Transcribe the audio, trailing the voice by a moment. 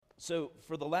So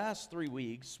for the last 3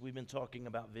 weeks, we've been talking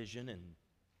about vision,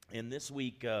 and this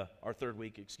week, our third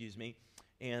week, excuse me,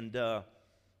 and the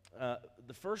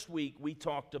first week we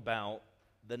talked about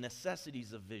the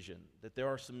necessities of vision, that there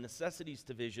are some necessities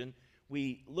to vision.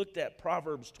 We looked at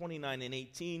Proverbs 29 and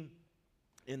 18,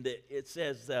 and it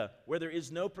says, where there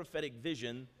is no prophetic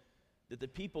vision, that the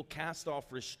people cast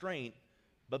off restraint,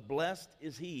 but blessed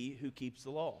is he who keeps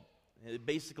the law. And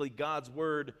basically, God's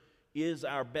word is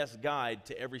our best guide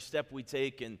to every step we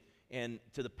take and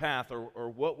to the path or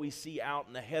what we see out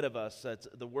and ahead of us.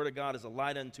 The Word of God is a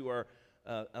light unto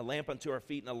a lamp unto our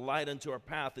feet and a light unto our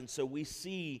path. And so we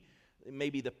see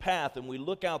maybe the path and we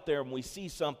look out there and we see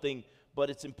something, but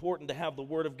it's important to have the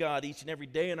Word of God each and every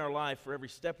day in our life for every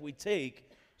step we take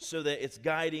so that it's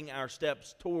guiding our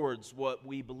steps towards what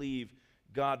we believe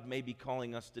God may be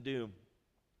calling us to do.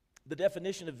 The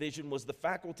definition of vision was the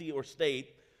faculty or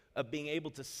state of being able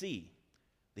to see.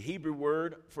 The Hebrew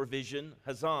word for vision,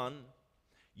 hazan,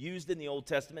 used in the Old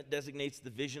Testament, designates the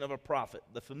vision of a prophet.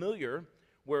 The familiar,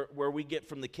 where we get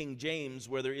from the King James,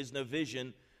 where there is no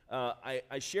vision,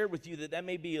 I shared with you that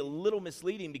may be a little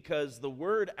misleading because the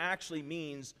word actually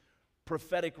means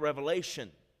prophetic revelation.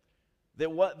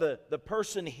 That what the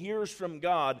person hears from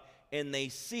God and they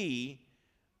see,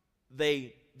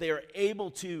 they are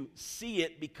able to see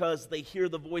it because they hear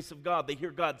the voice of God. They hear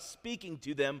God speaking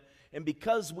to them, and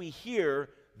because we hear,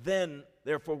 then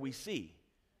therefore we see.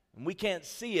 And we can't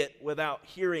see it without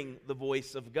hearing the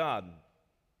voice of God.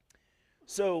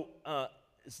 So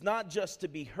it's not just to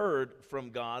be heard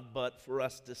from God, but for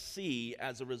us to see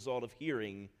as a result of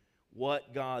hearing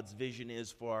what God's vision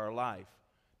is for our life.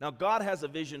 Now, God has a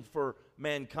vision for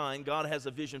mankind. God has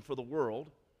a vision for the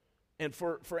world. And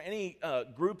for any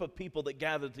group of people that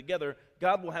gather together,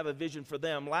 God will have a vision for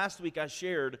them. Last week I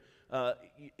shared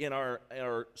in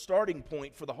our starting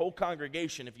point for the whole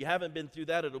congregation. If you haven't been through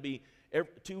that, it'll be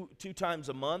two times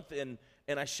a month. And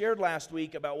I shared last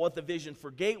week about what the vision for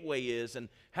Gateway is and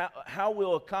how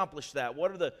we'll accomplish that.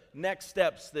 What are the next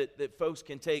steps that folks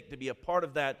can take to be a part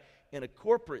of that in a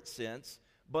corporate sense.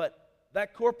 But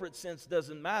that corporate sense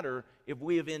doesn't matter if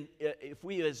we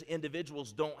as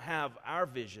individuals don't have our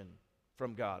vision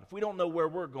from God, if we don't know where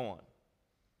we're going.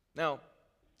 Now,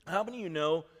 how many of you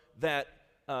know that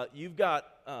you've got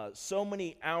so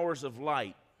many hours of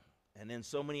light and then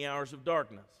so many hours of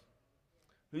darkness?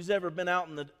 Who's ever been out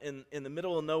in the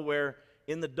middle of nowhere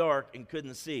in the dark and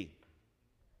couldn't see?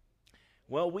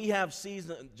 Well, we have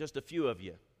seasons, just a few of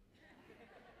you.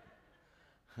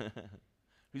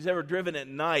 Who's ever driven at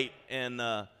night and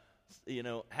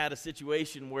had a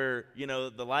situation where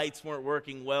the lights weren't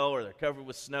working well or they're covered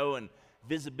with snow and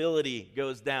visibility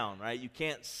goes down, right? You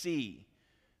can't see.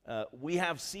 We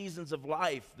have seasons of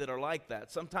life that are like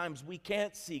that. Sometimes we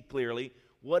can't see clearly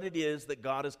what it is that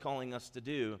God is calling us to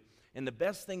do. And the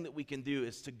best thing that we can do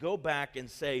is to go back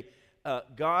and say,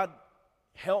 God,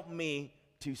 help me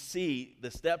to see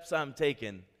the steps I'm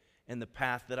taking and the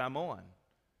path that I'm on.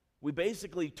 We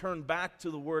basically turn back to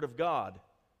the Word of God,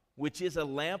 which is a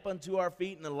lamp unto our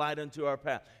feet and a light unto our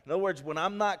path. In other words, when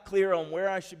I'm not clear on where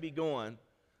I should be going,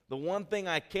 the one thing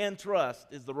I can trust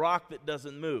is the rock that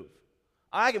doesn't move.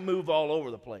 I can move all over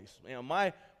the place.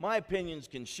 My opinions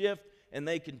can shift and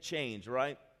they can change,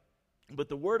 right? But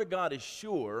the Word of God is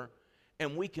sure,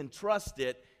 and we can trust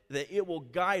it, that it will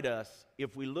guide us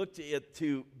if we look to it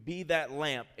to be that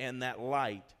lamp and that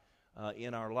light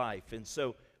in our life. And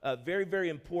so, very, very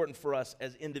important for us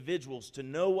as individuals to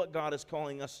know what God is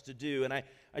calling us to do. And I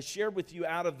shared with you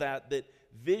out of that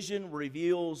vision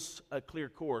reveals a clear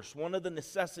course. One of the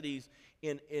necessities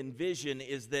in vision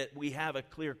is that we have a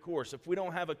clear course. If we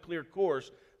don't have a clear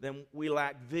course, then we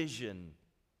lack vision.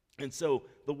 And so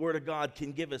the Word of God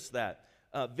can give us that.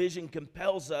 Vision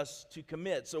compels us to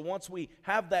commit. So once we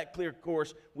have that clear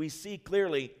course, we see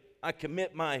clearly, I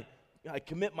commit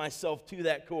myself to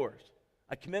that course.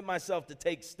 I commit myself to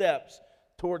take steps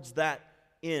towards that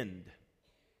end.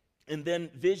 And then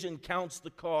vision counts the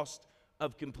cost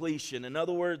of completion. In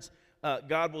other words,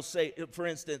 God will say, for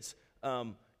instance,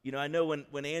 I know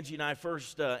when Angie and I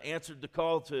first answered the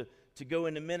call to go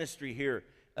into ministry here,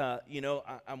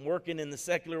 I'm working in the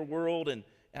secular world and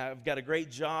I've got a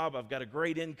great job, I've got a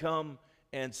great income,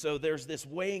 and so there's this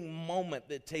weighing moment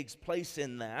that takes place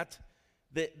in that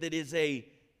is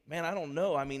man, I don't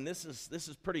know. I mean, this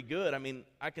is pretty good. I mean,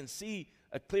 I can see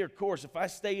a clear course. If I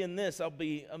stay in this, I'll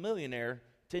be a millionaire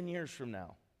 10 years from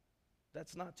now.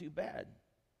 That's not too bad.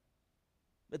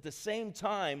 At the same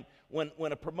time,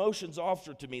 when a promotion's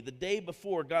offered to me, the day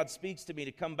before, God speaks to me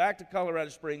to come back to Colorado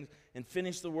Springs and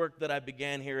finish the work that I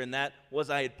began here, and that was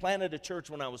I had planted a church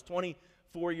when I was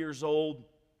 24 years old,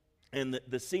 And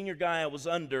the senior guy I was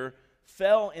under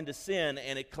fell into sin,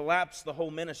 and it collapsed the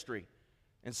whole ministry.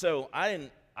 And so I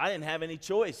didn't have any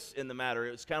choice in the matter.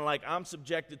 It was kind of like I'm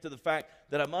subjected to the fact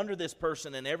that I'm under this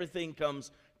person and everything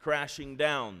comes crashing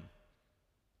down.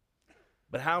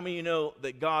 But how many of you know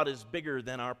that God is bigger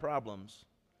than our problems?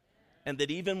 And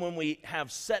that even when we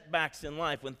have setbacks in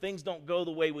life, when things don't go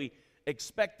the way we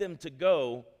expect them to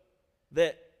go,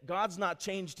 that God's not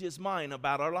changed his mind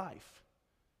about our life.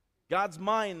 God's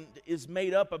mind is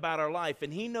made up about our life,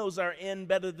 and he knows our end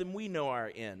better than we know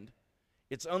our end.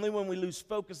 It's only when we lose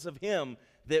focus of him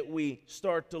that we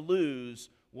start to lose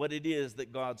what it is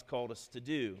that God's called us to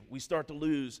do. We start to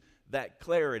lose that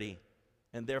clarity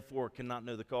and therefore cannot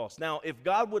know the cost. Now, if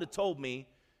God would have told me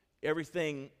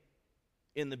everything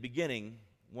in the beginning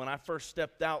when I first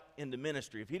stepped out into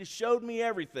ministry, if he'd have showed me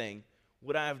everything,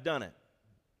 would I have done it?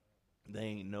 There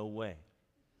ain't no way.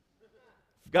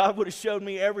 If God would have showed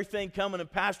me everything coming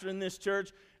and pastoring this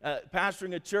church,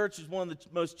 pastoring a church is one of the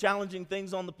most challenging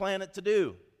things on the planet to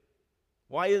do.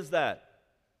 Why is that?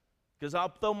 Because I'll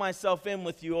throw myself in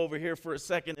with you over here for a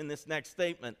second in this next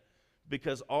statement.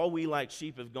 Because all we like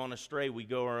sheep have gone astray, we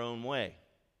go our own way.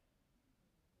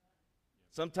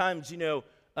 Sometimes,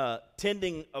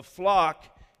 tending a flock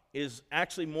is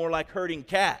actually more like herding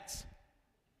cats.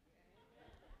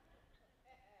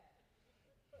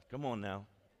 Come on now.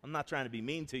 I'm not trying to be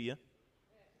mean to you.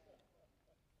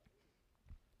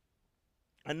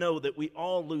 I know that we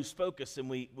all lose focus and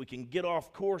we can get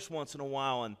off course once in a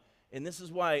while. And this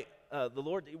is why the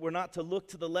Lord, we're not to look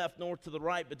to the left nor to the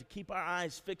right, but to keep our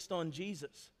eyes fixed on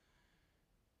Jesus.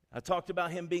 I talked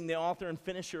about him being the author and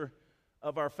finisher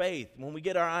of our faith. When we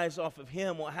get our eyes off of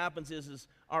him, what happens is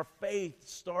our faith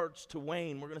starts to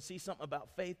wane. We're going to see something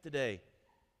about faith today.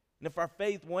 And if our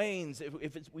faith wanes,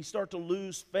 if we start to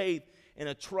lose faith and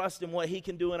a trust in what he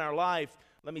can do in our life,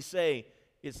 let me say,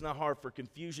 it's not hard for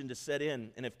confusion to set in.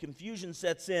 And if confusion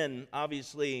sets in,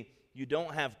 obviously you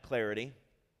don't have clarity.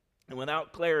 And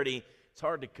without clarity, it's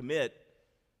hard to commit.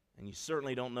 And you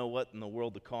certainly don't know what in the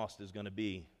world the cost is going to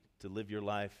be to live your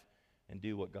life and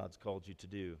do what God's called you to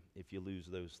do if you lose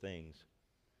those things.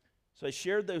 So I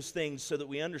shared those things so that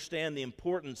we understand the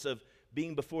importance of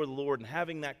being before the Lord and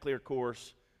having that clear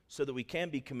course so that we can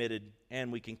be committed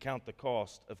and we can count the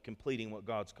cost of completing what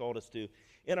God's called us to.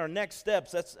 In our next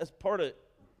steps, that's part of,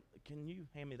 can you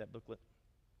hand me that booklet?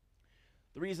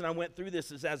 The reason I went through this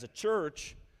is as a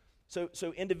church, so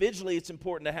individually it's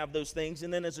important to have those things,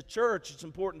 and then as a church it's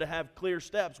important to have clear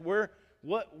steps. Where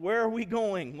are we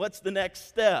going? What's the next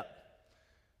step?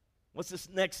 What's this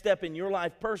next step in your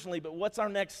life personally, but what's our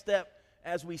next step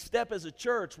as we step as a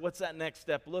church? What's that next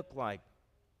step look like?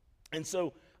 And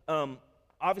so,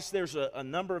 obviously, there's a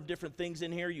number of different things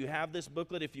in here. You have this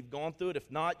booklet if you've gone through it.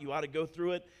 If not, you ought to go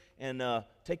through it and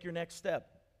take your next step.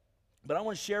 But I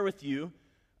want to share with you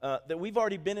that we've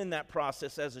already been in that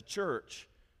process as a church.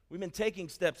 We've been taking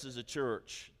steps as a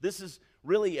church. This is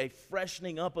really a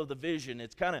freshening up of the vision.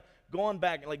 It's kind of going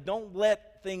back. Like, don't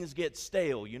let things get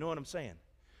stale. You know what I'm saying?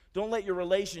 Don't let your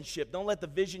relationship, don't let the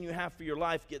vision you have for your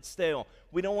life get stale.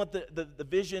 We don't want the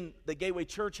vision that Gateway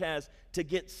Church has to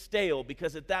get stale,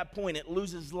 because at that point it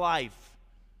loses life.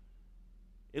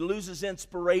 It loses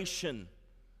inspiration.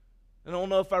 I don't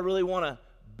know if I really want to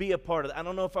be a part of that. I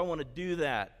don't know if I want to do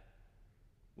that.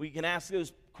 We can ask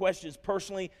those questions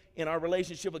personally in our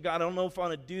relationship with God. I don't know if I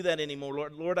want to do that anymore.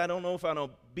 Lord, I don't know if I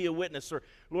want to be a witness. Or,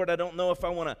 Lord, I don't know if I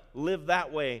want to live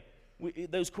that way.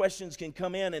 Those questions can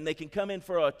come in, and they can come in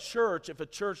for a church if a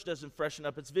church doesn't freshen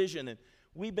up its vision. And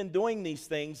we've been doing these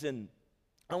things, and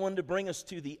I wanted to bring us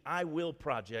to the I Will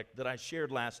Project that I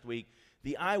shared last week.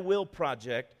 The I Will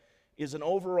Project is an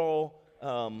overall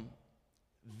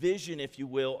vision, if you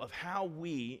will, of how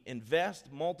we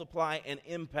invest, multiply, and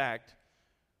impact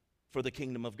for the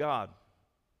kingdom of God.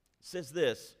 It says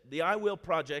this: the I Will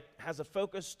Project has a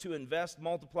focus to invest,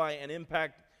 multiply, and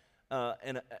impact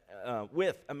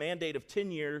with a mandate of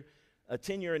 10-year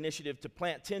initiative to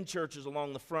plant 10 churches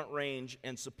along the Front Range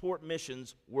and support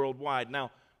missions worldwide.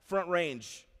 Now, Front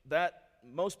Range, that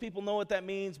most people know what that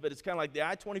means, but it's kind of like the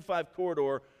I-25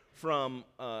 corridor from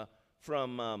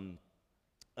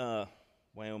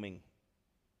Wyoming,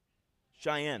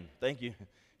 Cheyenne, thank you,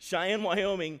 Cheyenne,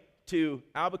 Wyoming to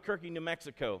Albuquerque, New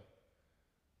Mexico.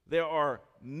 There are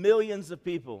millions of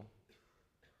people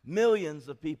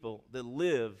that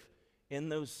live in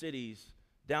those cities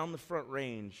down the Front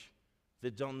Range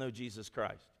that don't know Jesus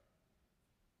Christ.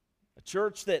 A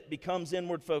church that becomes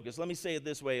inward focused. Let me say it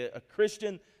this way: a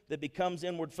Christian that becomes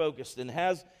inward focused and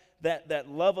has that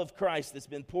love of Christ that's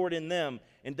been poured in them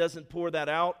and doesn't pour that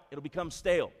out, it'll become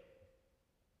stale.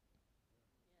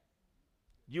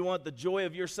 You want the joy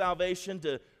of your salvation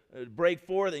to break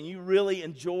forth, and you really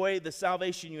enjoy the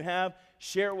salvation you have,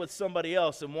 share it with somebody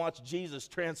else and watch Jesus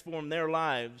transform their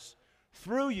lives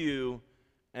through you,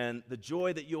 and the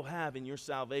joy that you'll have in your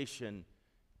salvation,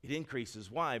 it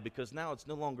increases. Why? Because now it's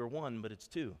no longer one, but it's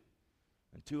two,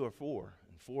 and two are four,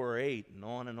 and four are eight, and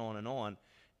on and on and on.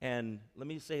 And let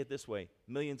me say it this way,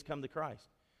 millions come to Christ.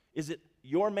 Is it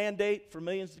your mandate for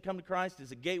millions to come to Christ?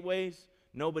 Is it Gateway's?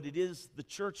 No, but it is the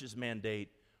church's mandate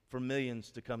for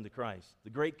millions to come to Christ. The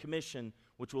Great Commission,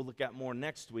 which we'll look at more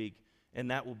next week, and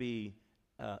that will be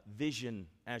vision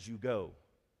as you go.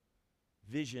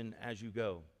 Vision as you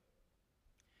go.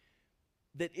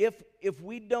 That if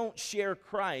we don't share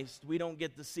Christ, we don't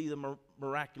get to see the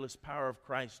miraculous power of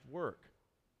Christ's work.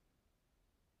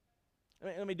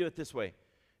 Let me do it this way.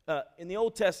 In the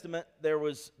Old Testament, there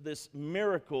was this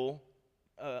miracle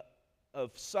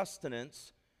of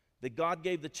sustenance that God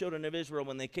gave the children of Israel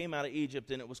when they came out of Egypt,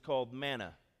 and it was called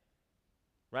manna.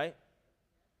 Right?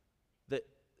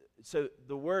 So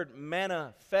the word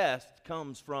manifest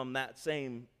comes from that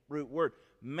same root word,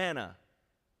 manna.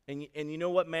 And you know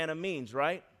what manna means,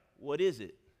 right? What is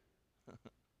it?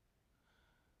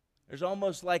 There's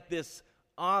almost like this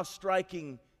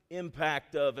awe-striking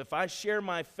impact of, if I share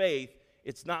my faith,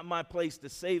 it's not my place to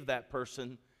save that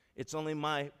person. It's only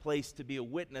my place to be a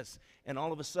witness. And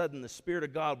all of a sudden, the Spirit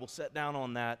of God will set down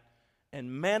on that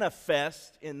and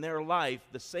manifest in their life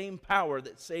the same power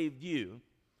that saved you.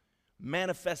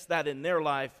 Manifest that in their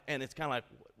life, and it's kind of like,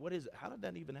 what is it? How did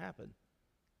that even happen?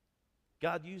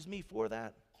 God used me for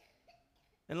that?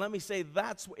 And let me say,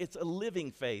 it's a living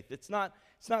faith. It's not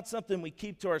something we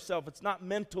keep to ourselves. It's not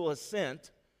mental assent.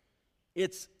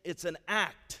 It's an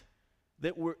act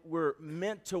that we're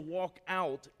meant to walk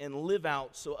out and live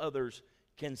out so others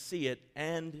can see it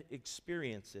and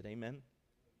experience it. Amen?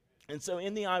 And so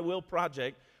in the I Will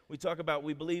Project, we talk about,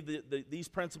 we believe that these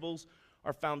principles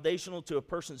are foundational to a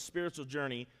person's spiritual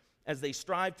journey as they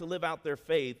strive to live out their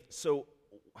faith. So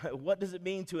what does it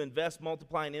mean to invest,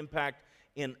 multiply, and impact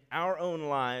in our own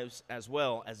lives as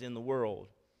well as in the world?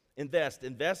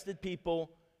 Invested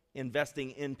people, investing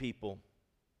in people.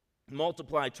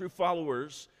 Multiply, true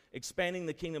followers expanding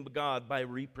the kingdom of God by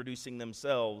reproducing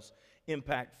themselves.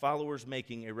 Impact, followers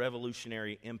making a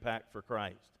revolutionary impact for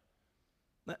Christ.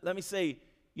 Let me say,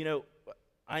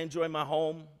 I enjoy my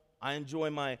home. I enjoy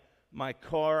my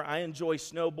car. I enjoy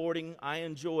snowboarding. I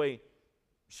enjoy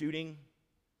shooting.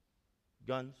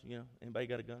 Guns, anybody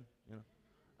got a gun?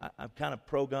 I'm kind of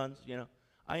pro guns,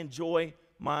 I enjoy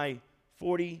my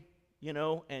 40,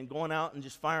 and going out and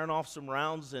just firing off some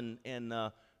rounds and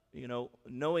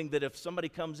knowing that if somebody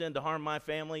comes in to harm my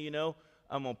family,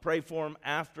 I'm going to pray for them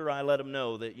after I let them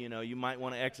know that, you might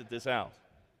want to exit this house.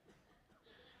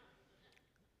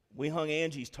 We hung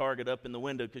Angie's target up in the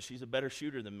window because she's a better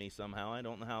shooter than me somehow. I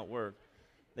don't know how it worked.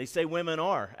 They say women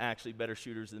are actually better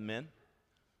shooters than men.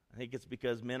 I think it's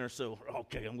because men are so,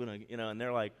 okay, I'm going to, and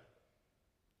they're like,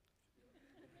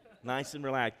 nice and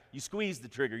relaxed. You squeeze the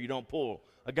trigger, you don't pull.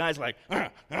 A guy's like,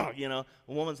 a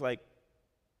woman's like,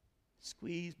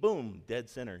 squeeze, boom, dead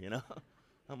center,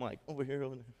 I'm like, over here,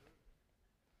 over there.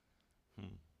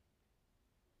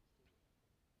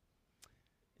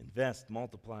 Invest,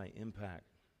 multiply, impact.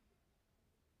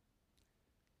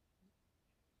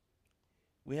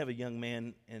 We have a young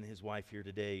man and his wife here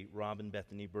today, Rob and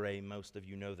Bethany Bray. Most of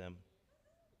you know them.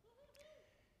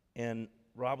 And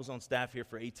Rob was on staff here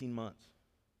for 18 months.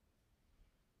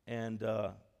 And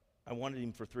I wanted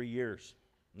him for 3 years.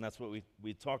 And that's what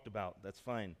we talked about. That's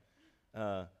fine.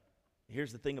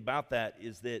 Here's the thing about that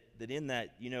is that in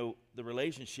that, the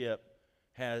relationship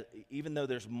has, even though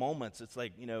there's moments, it's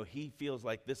like, he feels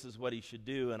like this is what he should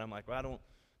do. And I'm like, well, I don't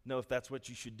know if that's what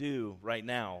you should do right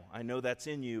now. I know that's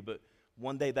in you, but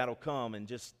one day that'll come, and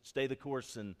just stay the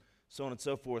course and so on and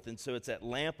so forth. And so it's that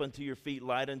lamp unto your feet,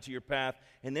 light unto your path.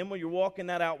 And then when you're walking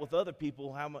that out with other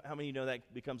people, how many of you know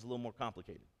that becomes a little more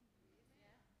complicated?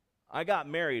 I got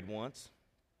married once,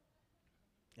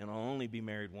 and I'll only be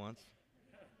married once.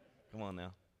 Come on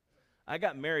now. I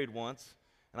got married once,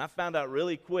 and I found out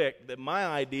really quick that my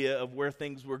idea of where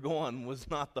things were going was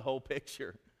not the whole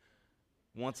picture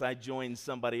once I joined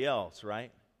somebody else,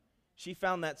 right? She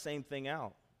found that same thing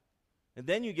out. And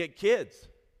then you get kids.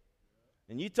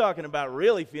 And you talking about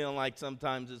really feeling like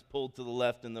sometimes it's pulled to the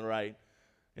left and the right,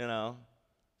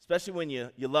 Especially when you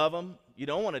love them. You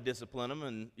don't want to discipline them.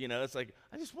 And, it's like,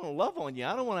 I just want to love on you.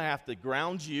 I don't want to have to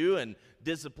ground you and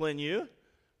discipline you,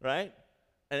 right?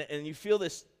 And you feel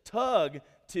this tug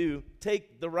to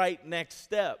take the right next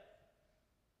step.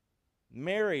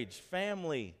 Marriage,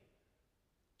 family,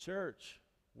 church,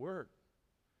 work.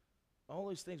 All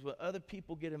those things. When other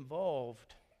people get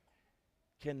involved,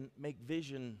 can make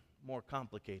vision more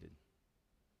complicated.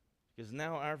 Because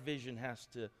now our vision has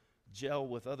to gel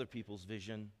with other people's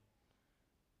vision,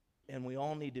 and we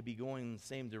all need to be going in the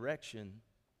same direction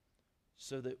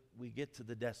so that we get to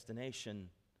the destination,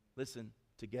 listen,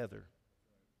 together.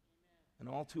 And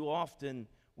all too often,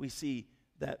 we see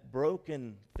that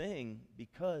broken thing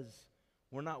because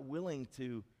we're not willing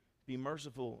to be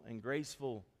merciful and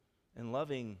graceful and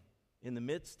loving in the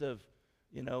midst of,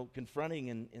 confronting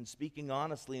and speaking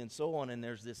honestly and so on. And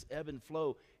there's this ebb and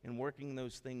flow in working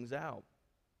those things out.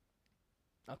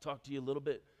 I'll talk to you a little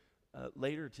bit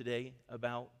later today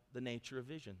about the nature of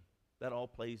vision. That all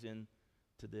plays into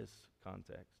this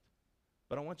context.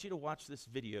 But I want you to watch this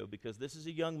video because this is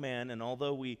a young man, and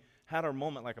although we had our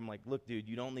moment, I'm like, look, dude,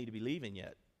 you don't need to be leaving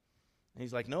yet. And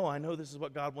he's like, no, I know this is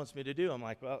what God wants me to do. I'm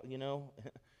like, well,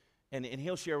 and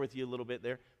he'll share with you a little bit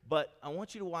there. But I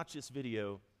want you to watch this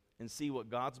video and see what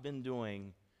God's been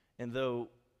doing. And though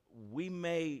we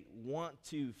may want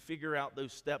to figure out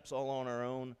those steps all on our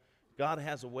own, God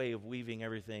has a way of weaving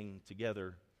everything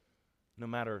together, no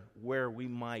matter where we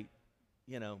might,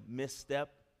 misstep.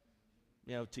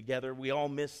 Together, we all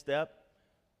misstep,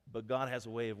 but God has a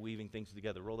way of weaving things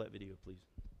together. Roll that video, please.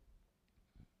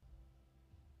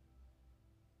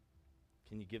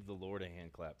 Can you give the Lord a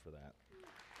hand clap for that?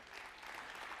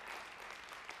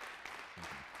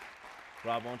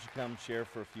 Rob, why don't you come share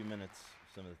for a few minutes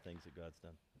some of the things that God's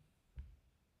done?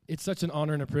 It's such an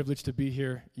honor and a privilege to be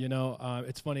here.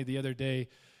 It's funny, the other day,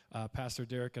 Pastor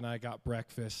Derek and I got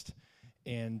breakfast,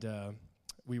 and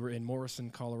we were in Morrison,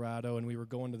 Colorado, and we were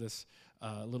going to this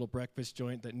little breakfast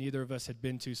joint that neither of us had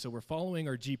been to, so we're following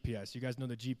our GPS. You guys know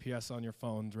the GPS on your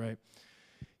phones, right?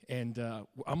 And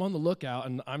I'm on the lookout,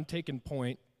 and I'm taking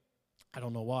point. I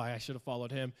don't know why. I should have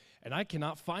followed him. And I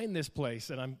cannot find this place.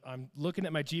 And I'm looking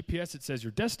at my GPS. It says,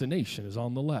 your destination is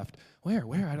on the left. Where?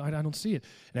 I don't see it.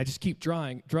 And I just keep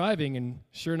driving, and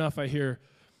sure enough, I hear,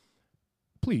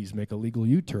 please make a legal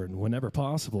U-turn whenever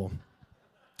possible.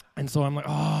 And so I'm like,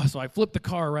 so I flip the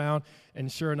car around, and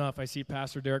sure enough, I see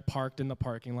Pastor Derek parked in the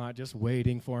parking lot just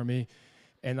waiting for me.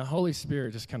 And the Holy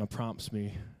Spirit just kind of prompts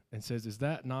me and says, is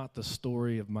that not the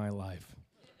story of my life?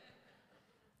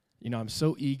 I'm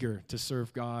so eager to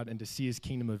serve God and to see his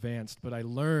kingdom advanced, but I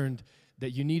learned that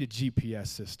you need a GPS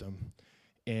system.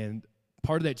 And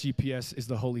part of that GPS is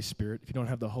the Holy Spirit. If you don't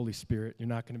have the Holy Spirit, you're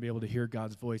not going to be able to hear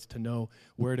God's voice, to know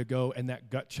where to go, and that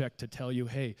gut check to tell you,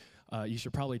 hey, you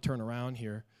should probably turn around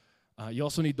here. You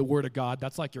also need the Word of God.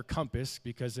 That's like your compass,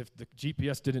 because if the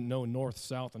GPS didn't know north,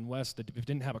 south, and west, if it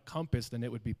didn't have a compass, then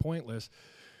it would be pointless.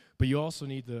 But you also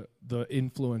need the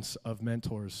influence of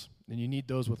mentors, and you need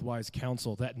those with wise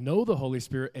counsel that know the Holy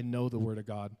Spirit and know the Word of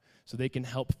God, so they can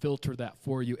help filter that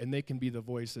for you, and they can be the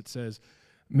voice that says,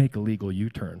 make a legal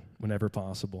U-turn whenever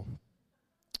possible.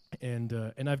 And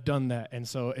I've done that, and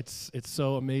so it's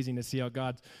so amazing to see how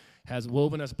God has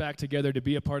woven us back together to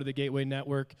be a part of the Gateway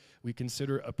Network. We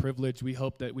consider it a privilege. We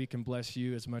hope that we can bless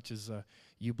you as much as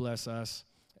you bless us,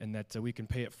 and that we can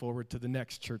pay it forward to the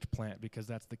next church plant, because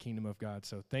that's the kingdom of God.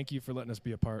 So thank you for letting us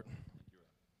be a part.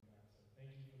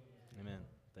 Amen.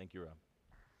 Thank you, Rob.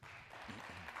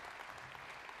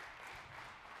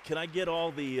 Can I get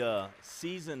all the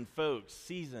seasoned folks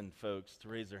to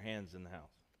raise their hands in the house?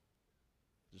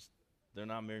 There are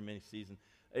not very many seasoned.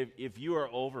 If you are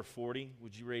over 40,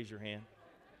 would you raise your hand?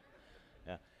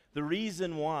 Yeah. The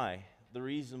reason why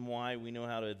we know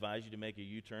how to advise you to make a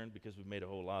U-turn, because we've made a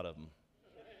whole lot of them.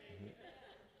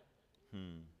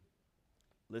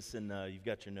 Listen, you've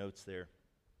got your notes there.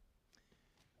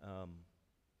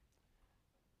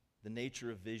 The nature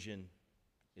of vision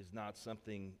is not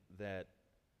something that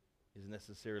is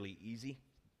necessarily easy,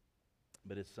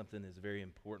 but it's something that's very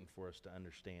important for us to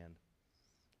understand.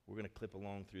 We're going to clip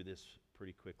along through this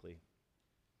pretty quickly.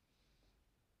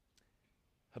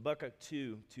 Habakkuk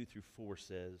 2:2-4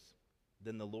 says,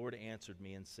 "Then the Lord answered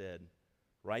me and said,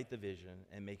 write the vision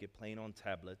and make it plain on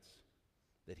tablets,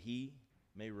 that he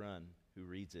may run who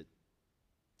reads it.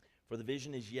 For the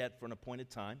vision is yet for an appointed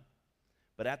time,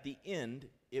 but at the end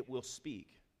it will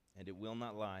speak, and it will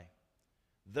not lie.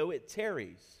 Though it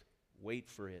tarries, wait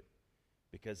for it,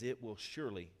 because it will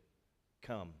surely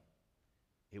come.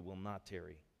 It will not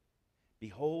tarry.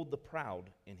 Behold, the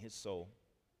proud in his soul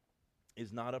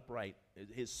is not upright.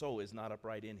 His soul is not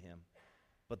upright in him,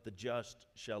 but the just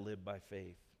shall live by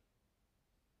faith."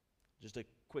 Just a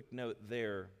quick note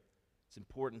there. It's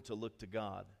important to look to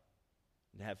God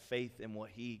and have faith in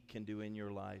what he can do in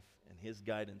your life and his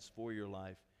guidance for your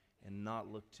life, and not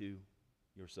look to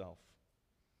yourself.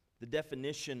 The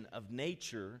definition of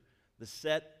nature, the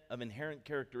set of inherent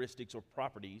characteristics or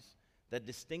properties that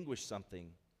distinguish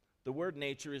something, The word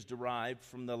nature is derived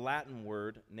from the Latin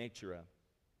word natura,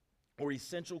 or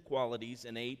essential qualities,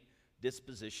 innate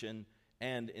disposition,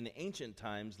 and in ancient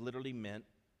times literally meant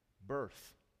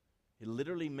birth. It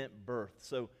literally meant birth.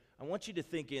 So I want you to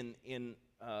think in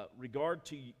regard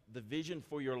to the vision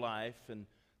for your life and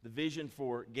the vision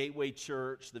for Gateway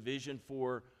Church, the vision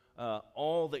for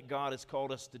all that God has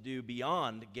called us to do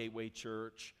beyond Gateway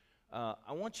Church.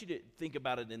 I want you to think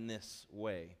about it in this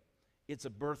way. It's a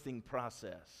birthing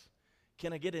process.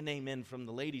 Can I get an amen from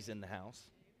the ladies in the house?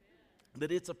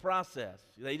 That it's a process.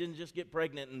 They didn't just get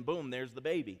pregnant and boom, there's the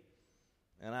baby.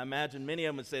 And I imagine many of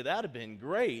them would say, that'd have been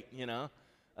great,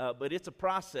 but it's a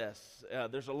process.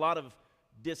 There's a lot of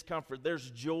discomfort. There's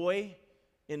joy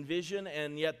in vision,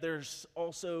 and yet there's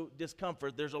also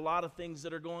discomfort. There's a lot of things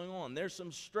that are going on. There's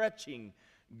some stretching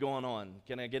going on.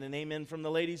 Can I get an amen from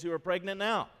the ladies who are pregnant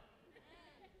now?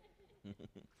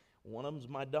 One of them's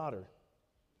my daughter.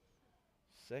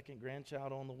 Second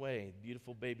grandchild on the way.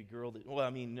 Beautiful baby girl.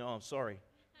 Sorry.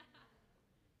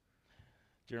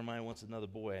 Jeremiah wants another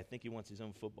boy. I think he wants his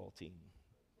own football team.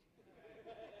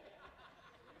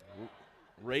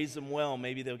 Raise them well.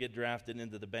 Maybe they'll get drafted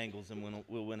into the Bengals and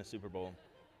we'll win a Super Bowl.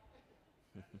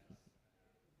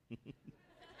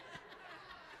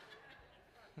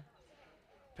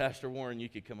 Pastor Warren, you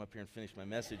could come up here and finish my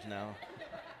message now.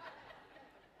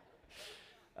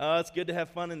 It's good to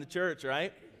have fun in the church,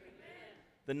 right?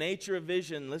 The nature of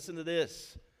vision, listen to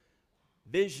this.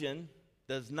 Vision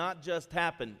does not just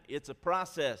happen. It's a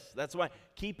process. That's why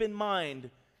keep in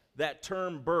mind that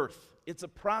term birth. It's a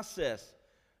process.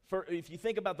 If you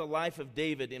think about the life of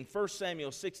David, in 1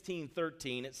 Samuel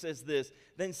 16:13, it says this,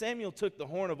 Then Samuel took the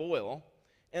horn of oil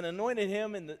and anointed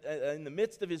him in the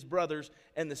midst of his brothers,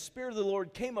 and the Spirit of the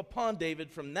Lord came upon David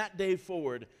from that day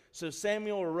forward. So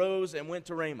Samuel arose and went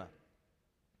to Ramah.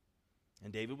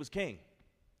 And David was king.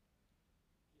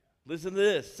 Listen to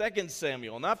this, 2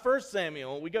 Samuel, not 1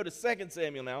 Samuel. We go to 2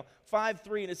 Samuel now,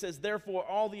 5:3, and it says, Therefore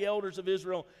all the elders of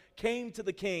Israel came to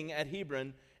the king at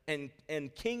Hebron,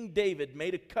 and King David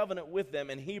made a covenant with them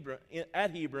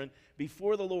at Hebron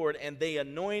before the Lord, and they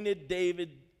anointed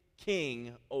David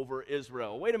king over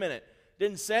Israel. Wait a minute.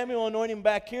 Didn't Samuel anoint him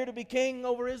back here to be king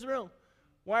over Israel?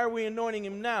 Why are we anointing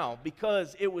him now?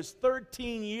 Because it was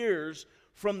 13 years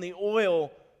from the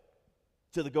oil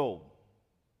to the gold.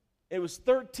 It was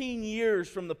 13 years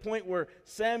from the point where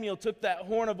Samuel took that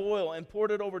horn of oil and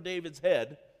poured it over David's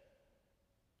head.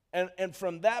 And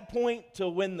from that point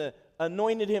till when the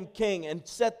anointed him king and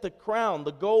set the crown,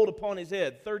 the gold upon his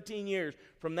head, 13 years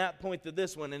from that point to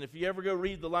this one. And if you ever go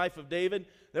read the life of David,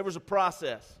 there was a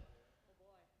process.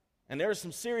 And there was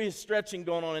some serious stretching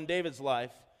going on in David's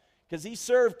life because he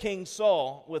served King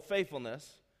Saul with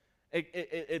faithfulness,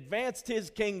 advanced his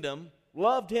kingdom,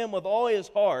 loved him with all his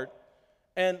heart.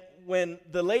 And when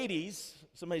the ladies,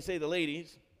 somebody say the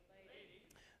ladies.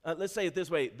 Let's say it this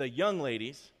way, the young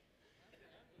ladies.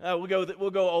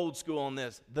 We'll go old school on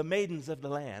this. The maidens of the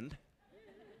land.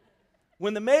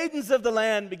 When the maidens of the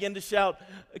land begin to shout,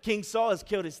 King Saul has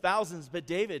killed his thousands, but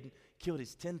David killed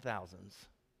his 10,000s.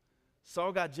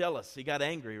 Saul got jealous. He got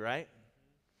angry, right?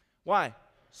 Why?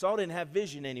 Saul didn't have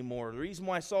vision anymore. The reason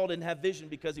why Saul didn't have vision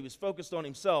because he was focused on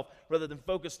himself rather than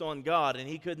focused on God, and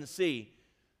he couldn't see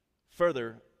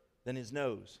further than his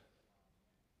nose.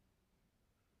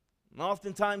 And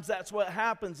oftentimes that's what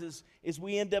happens is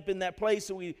we end up in that place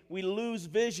and we lose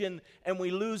vision and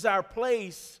we lose our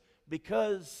place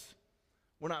because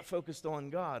we're not focused on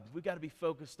God. We've got to be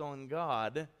focused on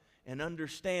God and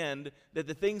understand that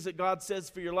the things that God says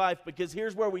for your life, because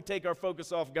here's where we take our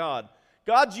focus off God.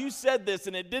 God, you said this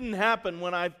and it didn't happen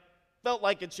when I felt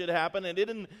like it should happen, and it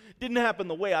didn't happen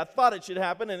the way I thought it should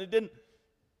happen, and it didn't.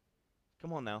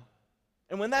 Come on now.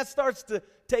 And when that starts to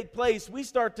take place, we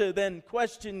start to then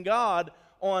question God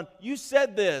on, you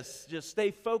said this. Just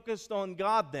stay focused on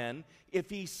God then. If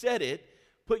He said it,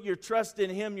 put your trust in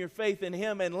Him, your faith in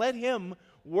Him, and let Him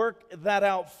work that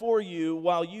out for you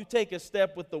while you take a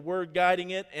step with the Word guiding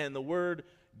it and the Word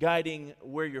guiding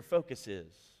where your focus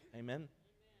is. Amen?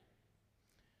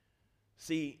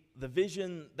 See, the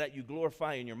vision that you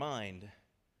glorify in your mind,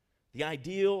 the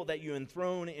ideal that you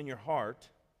enthrone in your heart,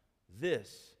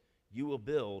 this you will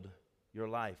build your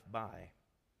life by.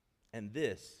 And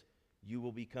this you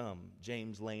will become.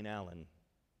 James Lane Allen.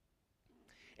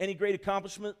 Any great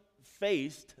accomplishment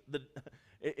faced,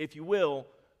 if you will,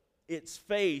 it's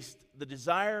faced the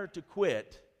desire to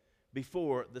quit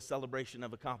before the celebration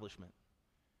of accomplishment.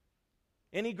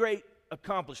 Any great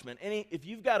accomplishment, if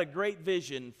you've got a great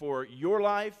vision for your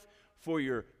life, for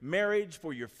your marriage,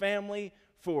 for your family,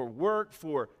 for work,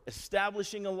 for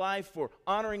establishing a life, for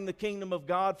honoring the kingdom of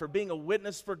God, for being a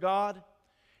witness for God,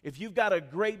 If you've got a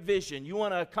great vision, you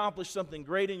want to accomplish something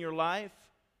great in your life,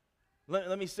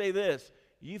 let me say this.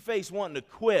 You face wanting to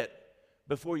quit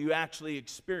before you actually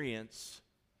experience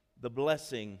the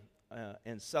blessing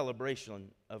and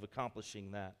celebration of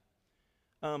accomplishing that.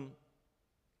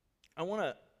 I want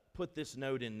to put this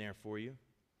note in there for you.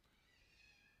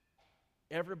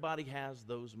 Everybody has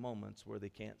those moments where they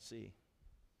can't see.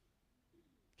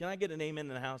 Can I get an amen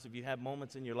in the house if you have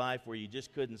moments in your life where you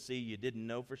just couldn't see, you didn't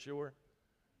know for sure?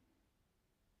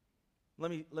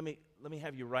 Let me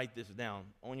have you write this down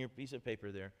on your piece of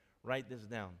paper there. Write this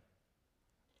down.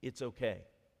 It's okay.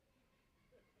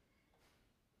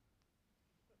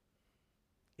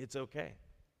 It's okay.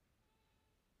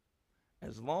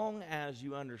 As long as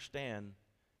you understand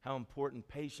how important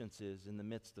patience is in the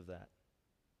midst of that.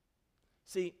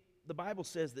 See, the Bible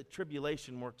says that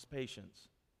tribulation works patience.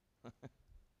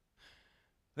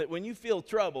 That when you feel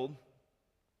troubled,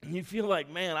 you feel like,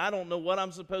 man, I don't know what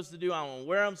I'm supposed to do, I don't know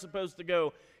where I'm supposed to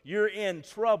go, you're in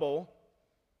trouble,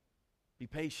 be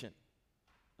patient.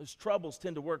 Those troubles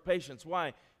tend to work patience. Why?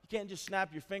 You can't just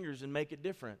snap your fingers and make it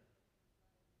different.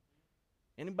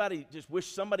 Anybody just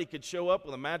wish somebody could show up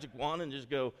with a magic wand and just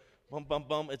go, bum, bum,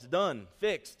 bum, it's done,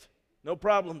 fixed, no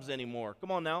problems anymore.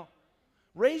 Come on now.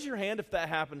 Raise your hand if that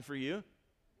happened for you.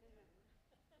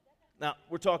 Now,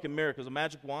 we're talking miracles. A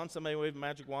magic wand? Somebody wave a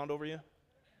magic wand over you?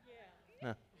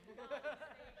 Yeah.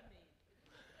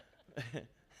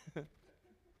 No.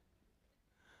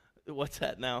 What's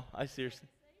that now? I seriously.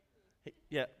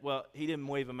 Yeah, well, he didn't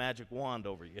wave a magic wand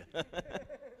over you.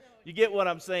 You get what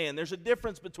I'm saying? There's a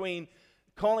difference between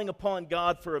calling upon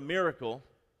God for a miracle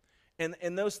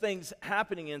and those things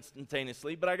happening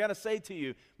instantaneously. But I got to say to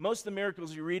you, most of the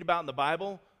miracles you read about in the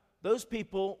Bible, those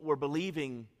people were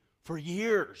believing for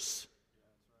years.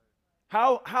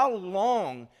 How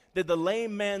long did the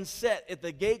lame man sit at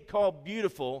the gate called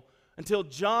Beautiful until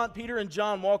Peter and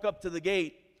John walk up to the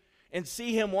gate and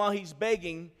see him while he's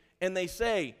begging, and they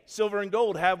say, silver and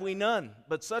gold have we none,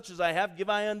 but such as I have give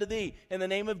I unto thee. In the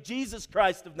name of Jesus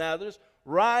Christ of Nazareth,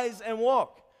 rise and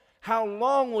walk. How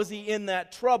long was he in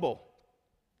that trouble?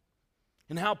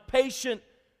 And how patient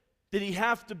did he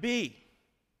have to be?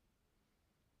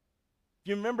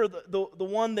 You remember the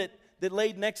one that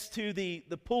laid next to the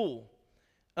pool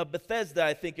of Bethesda,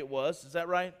 I think it was. Is that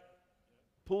right?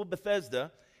 Pool of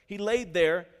Bethesda. He laid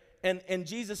there, and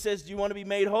Jesus says, do you want to be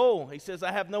made whole? He says,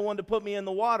 I have no one to put me in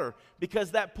the water.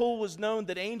 Because that pool was known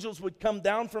that angels would come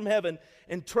down from heaven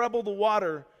and trouble the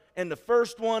water, and the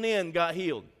first one in got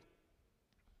healed.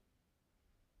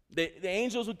 The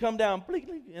angels would come down,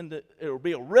 and there would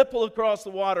be a ripple across the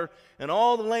water, and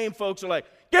all the lame folks are like,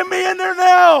 get me in there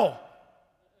now!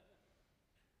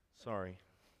 Sorry.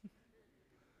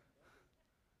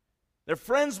 Their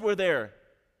friends were there.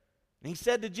 And he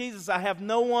said to Jesus, I have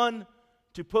no one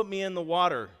to put me in the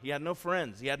water. He had no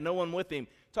friends. He had no one with him.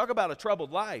 Talk about a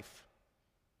troubled life.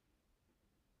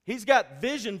 He's got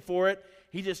vision for it.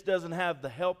 He just doesn't have the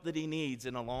help that he needs.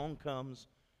 And along comes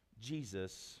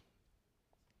Jesus.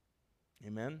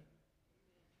 Amen?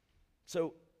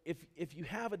 So if you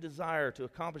have a desire to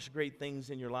accomplish great things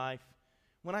in your life,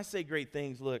 when I say great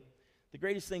things, look, the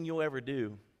greatest thing you'll ever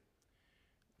do,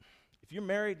 if you're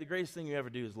married, the greatest thing you ever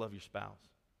do is love your spouse.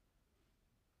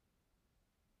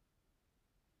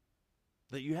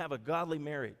 That you have a godly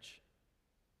marriage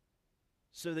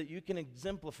so that you can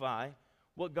exemplify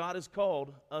what God has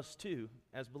called us to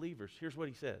as believers. Here's what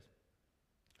he says.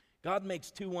 God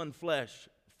makes two one flesh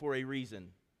for a reason.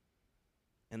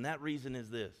 And that reason is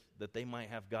this, that they might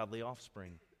have godly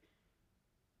offspring.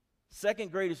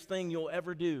 Second greatest thing you'll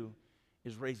ever do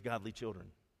is raise godly children.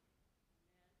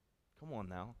 Come on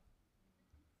now.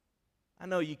 I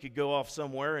know you could go off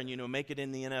somewhere and, make it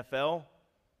in the NFL,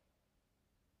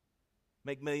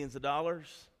 make millions of dollars.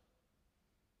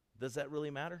 Does that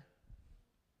really matter?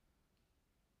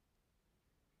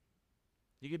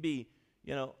 You could be,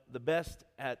 the best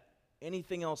at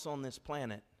anything else on this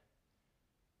planet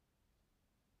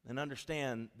and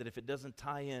understand that if it doesn't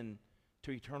tie in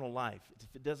to eternal life,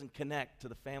 if it doesn't connect to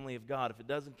the family of God, if it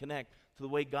doesn't connect to the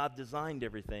way God designed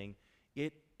everything,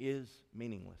 it is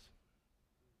meaningless.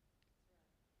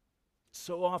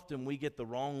 So often we get the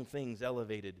wrong things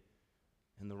elevated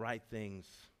and the right things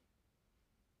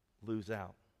lose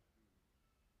out.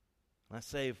 And I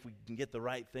say if we can get the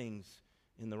right things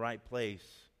in the right place,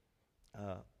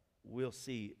 we'll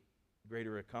see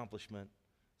greater accomplishment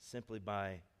simply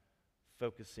by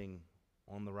focusing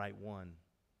on the right one.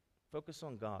 Focus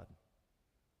on God.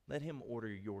 Let him order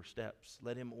your steps.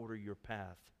 Let him order your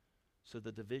path so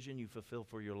that the vision you fulfill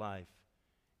for your life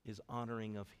is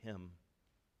honoring of him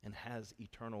and has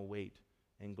eternal weight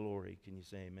and glory. Can you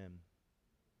say amen?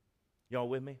 Y'all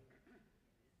with me?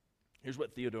 Here's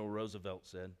what Theodore Roosevelt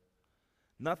said.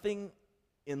 Nothing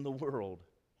in the world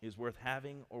is worth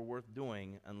having or worth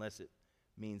doing unless it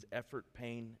means effort,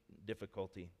 pain,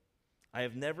 difficulty. I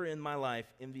have never in my life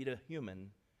envied a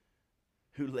human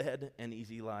who led an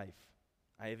easy life.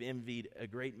 I have envied a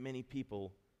great many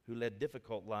people who led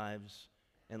difficult lives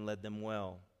and led them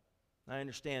well. I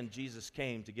understand Jesus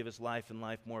came to give us life and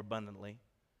life more abundantly.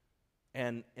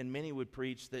 And many would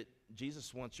preach that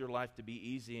Jesus wants your life to be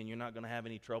easy and you're not going to have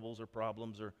any troubles or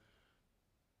problems. Or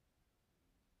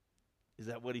is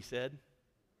that what he said?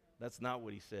 That's not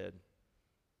what he said.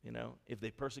 You know, if they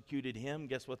persecuted him,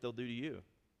 guess what they'll do to you?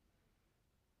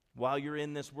 While you're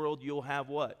in this world, you'll have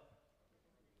what?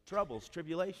 Troubles,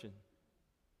 tribulation.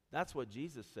 That's what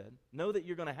Jesus said. Know that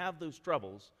you're going to have those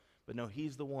troubles, but know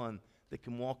he's the one that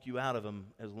can walk you out of them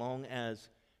as long as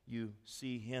you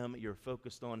see him, you're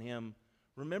focused on him.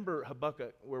 Remember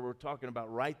Habakkuk, where we're talking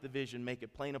about write the vision, make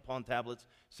it plain upon tablets,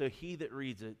 so he that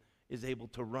reads it is able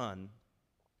to run.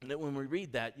 And that when we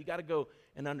read that, you got to go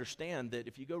and understand that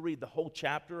if you go read the whole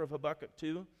chapter of Habakkuk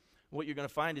 2, what you're going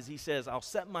to find is he says, I'll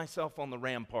set myself on the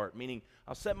rampart, meaning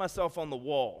I'll set myself on the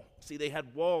wall. See, they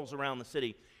had walls around the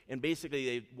city, and basically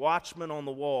they watchmen on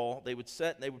the wall, they would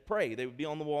set and they would pray. They would be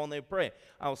on the wall and they would pray.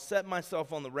 I'll set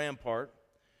myself on the rampart,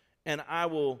 and I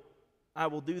will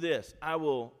do this. I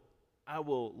will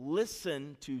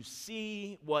listen to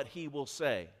see what he will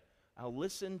say. I'll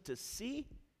listen to see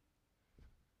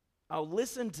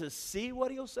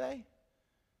what he'll say.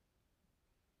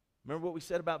 Remember what we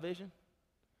said about vision?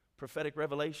 Prophetic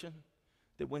revelation,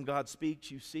 that when God speaks,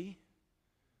 you see.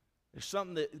 There's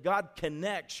something that God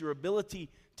connects your ability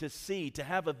to see, to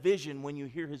have a vision when you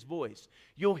hear his voice.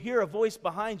 You'll hear a voice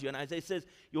behind you, and Isaiah says,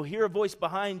 you'll hear a voice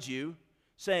behind you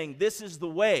saying, this is the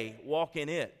way, walk in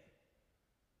it.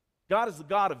 God is the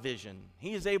God of vision.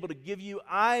 He is able to give you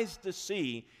eyes to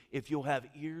see if you'll have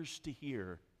ears to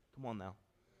hear. Come on now.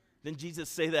 Didn't Jesus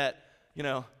say that,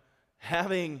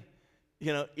 having,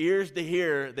 ears to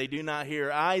hear, they do not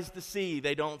hear, eyes to see,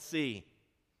 they don't see.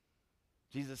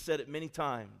 Jesus said it many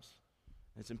times.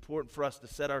 It's important for us to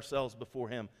set ourselves before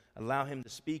him, allow him to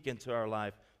speak into our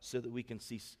life so that we can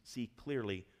see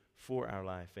clearly for our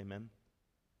life. Amen.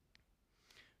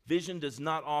 Vision does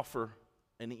not offer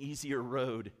an easier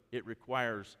road. It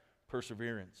requires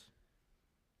perseverance.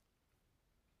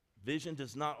 Vision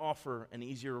does not offer an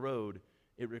easier road.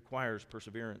 It requires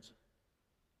perseverance.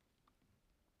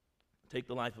 Take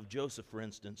the life of Joseph, for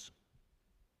instance.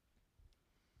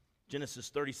 Genesis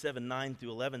 37, 9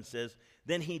 through 11 says,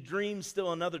 Then he dreamed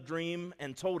still another dream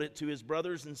and told it to his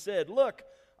brothers and said, Look,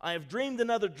 I have dreamed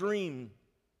another dream,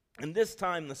 and this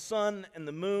time the sun and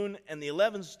the moon and the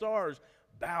 11 stars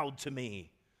bowed to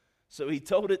me. So he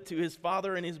told it to his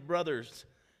father and his brothers,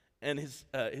 and his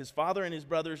father and his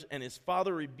brothers, and his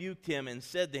father rebuked him and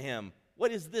said to him,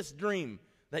 What is this dream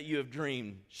that you have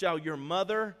dreamed? Shall your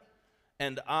mother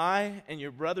and I and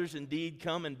your brothers indeed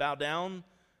come and bow down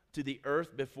to the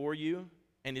earth before you?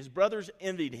 And his brothers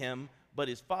envied him, but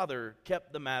his father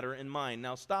kept the matter in mind.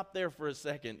 Now stop there for a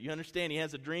second. You understand he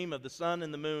has a dream of the sun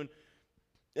and the moon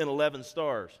and 11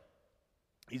 stars.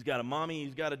 He's got a mommy,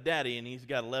 he's got a daddy, and he's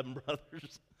got 11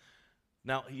 brothers.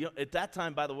 Now, at that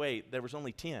time, by the way, there was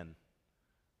only 10.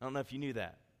 I don't know if you knew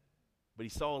that. But he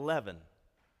saw 11.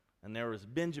 And there was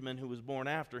Benjamin who was born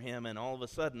after him, and all of a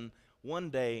sudden, one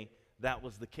day, that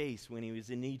was the case when he was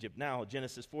in Egypt. Now,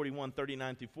 Genesis 41,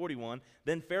 39 through 41,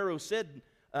 Then Pharaoh said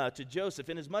to Joseph,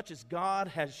 Inasmuch as God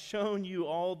has shown you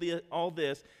all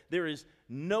this, there is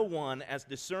no one as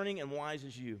discerning and wise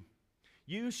as you.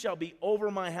 You shall be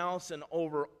over my house and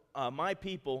over my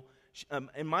people,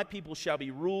 and my people shall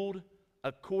be ruled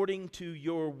according to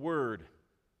your word.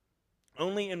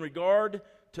 Only in regard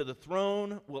to the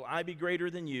throne will I be greater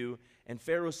than you. And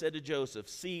Pharaoh said to Joseph,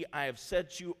 See, I have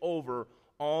set you over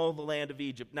all the land of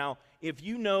Egypt. Now, if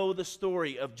you know the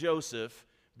story of Joseph,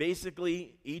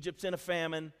 basically, Egypt's in a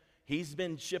famine. He's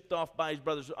been shipped off by his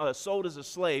brothers, sold as a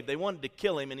slave. They wanted to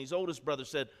kill him, and his oldest brother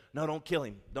said, No, don't kill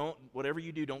him. Whatever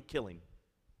you do, don't kill him.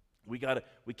 We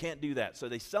can't do that. So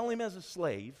they sell him as a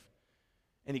slave,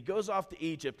 and he goes off to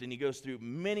Egypt, and he goes through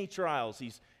many trials.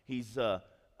 He's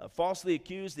falsely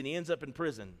accused, and he ends up in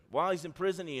prison. While he's in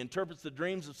prison, he interprets the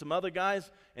dreams of some other guys,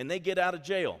 and they get out of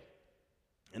jail.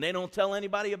 And they don't tell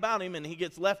anybody about him, and he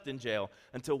gets left in jail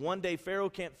until one day Pharaoh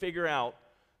can't figure out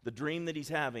the dream that he's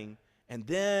having. And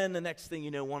then the next thing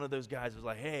you know, one of those guys is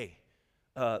like, Hey,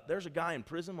 there's a guy in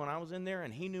prison when I was in there,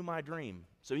 and he knew my dream.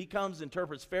 So he comes,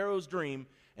 interprets Pharaoh's dream,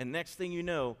 and next thing you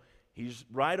know, he's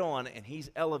right on, and he's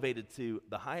elevated to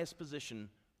the highest position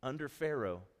under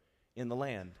Pharaoh in the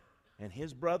land. And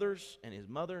his brothers and his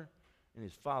mother and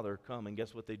his father come, and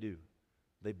guess what they do?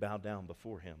 They bow down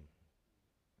before him.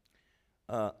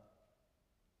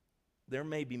 There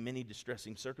may be many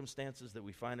distressing circumstances that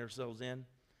we find ourselves in,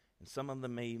 and some of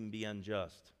them may even be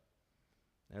unjust,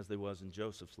 as there was in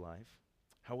Joseph's life.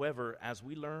 However, as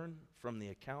we learn from the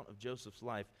account of Joseph's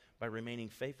life, by remaining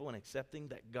faithful and accepting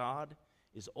that God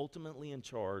is ultimately in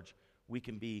charge, we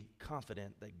can be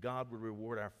confident that God will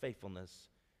reward our faithfulness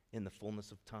in the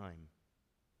fullness of time.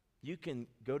 You can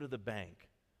go to the bank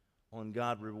on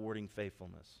God rewarding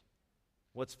faithfulness.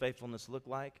 What's faithfulness look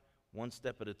like? One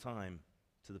step at a time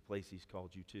to the place he's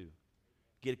called you to.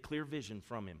 Get a clear vision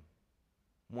from him.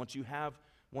 Once you have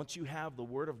the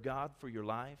word of God for your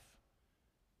life,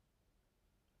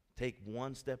 take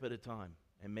one step at a time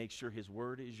and make sure his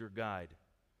word is your guide.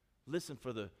 Listen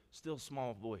for the still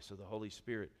small voice of the Holy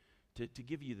Spirit to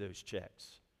give you those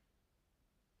checks.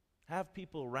 Have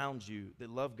people around you that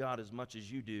love God as much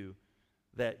as you do,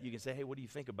 that you can say, hey, what do you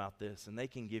think about this? And they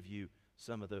can give you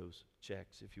some of those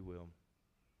checks, if you will.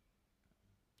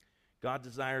 God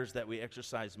desires that we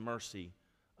exercise mercy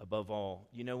above all.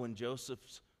 You know, when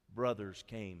Joseph's brothers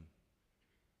came,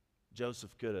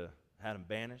 Joseph could have had them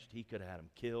banished. He could have had them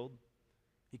killed.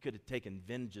 He could have taken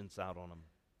vengeance out on them.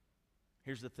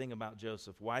 Here's the thing about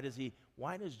Joseph. Why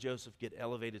does Joseph get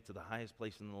elevated to the highest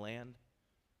place in the land?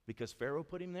 Because Pharaoh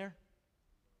put him there?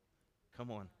 Come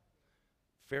on.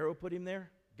 Pharaoh put him there?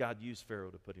 God used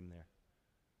Pharaoh to put him there.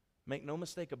 Make no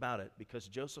mistake about it, because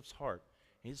Joseph's heart,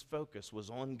 his focus was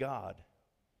on God.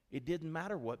 It didn't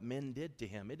matter what men did to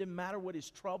him. It didn't matter what his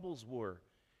troubles were.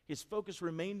 His focus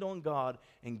remained on God,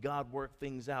 and God worked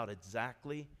things out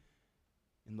exactly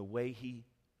in the way he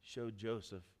showed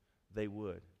Joseph they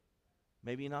would.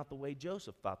 Maybe not the way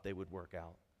Joseph thought they would work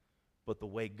out, but the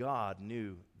way God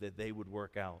knew that they would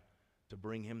work out to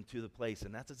bring him to the place.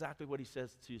 And that's exactly what he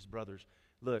says to his brothers.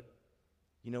 Look,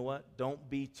 you know what?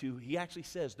 He actually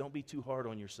says, don't be too hard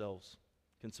on yourselves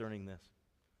concerning this.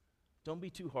 Don't be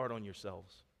too hard on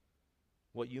yourselves.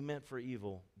 What you meant for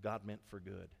evil, God meant for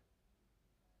good.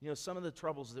 You know, some of the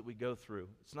troubles that we go through,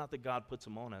 it's not that God puts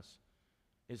them on us.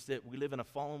 It's that we live in a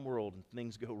fallen world and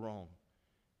things go wrong.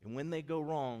 And when they go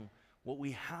wrong, what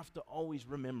we have to always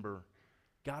remember,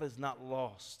 God is not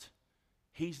lost.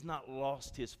 He's not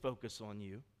lost his focus on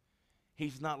you.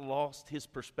 He's not lost his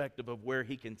perspective of where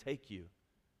he can take you.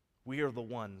 We are the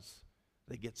ones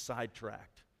that get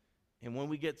sidetracked. And when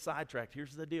we get sidetracked,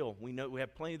 here's the deal. We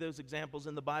have plenty of those examples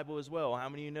in the Bible as well. How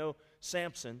many of you know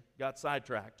Samson got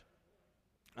sidetracked?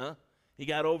 Huh? He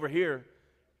got over here.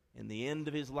 In the end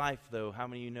of his life, though, how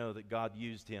many of you know that God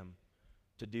used him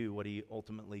to do what he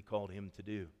ultimately called him to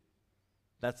do?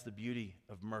 That's the beauty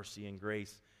of mercy and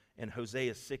grace. And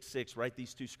Hosea 6:6, write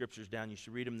these two scriptures down. You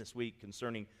should read them this week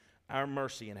concerning our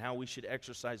mercy and how we should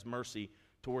exercise mercy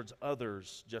towards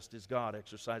others just as God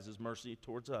exercises mercy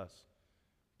towards us.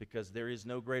 Because there is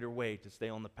no greater way to stay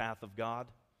on the path of God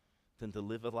than to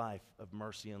live a life of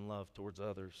mercy and love towards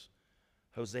others.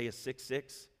 Hosea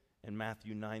 6:6 and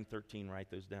Matthew 9:13, write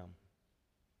those down.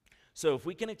 So if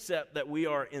we can accept that we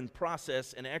are in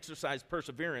process and exercise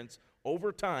perseverance,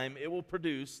 over time it will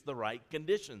produce the right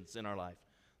conditions in our life.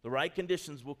 The right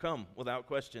conditions will come without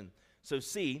question. So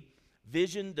see,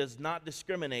 vision does not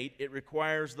discriminate. It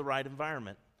requires the right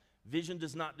environment. Vision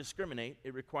does not discriminate.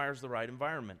 It requires the right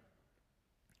environment.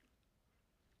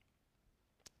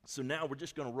 So now we're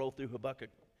just going to roll through Habakkuk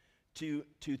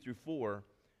 2-4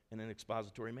 in an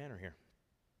expository manner here.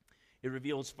 It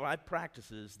reveals 5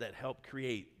 practices that help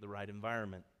create the right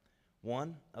environment.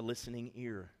 1, a listening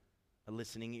ear. A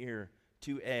listening ear.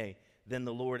 2a, then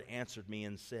the Lord answered me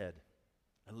and said.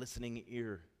 A listening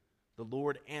ear. The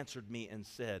Lord answered me and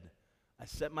said. I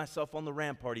set myself on the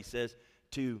rampart, he says,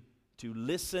 to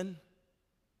listen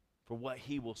for what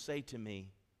he will say to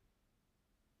me.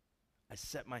 I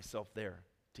set myself there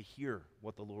to hear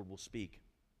what the Lord will speak.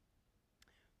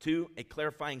 2, a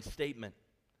clarifying statement.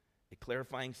 A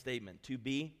clarifying statement.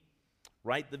 2b,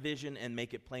 write the vision and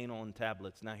make it plain on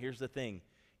tablets. Now here's the thing.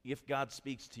 If God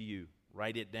speaks to you,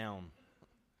 write it down.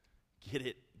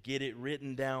 Get it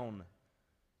written down.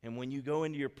 And when you go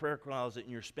into your prayer closet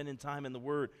and you're spending time in the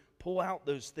Word, pull out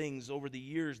those things over the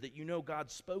years that you know God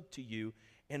spoke to you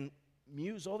and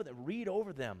muse over them, read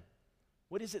over them.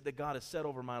 What is it that God has said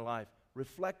over my life?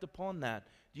 Reflect upon that.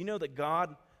 Do you know that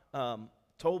God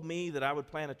told me that I would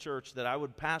plant a church, that I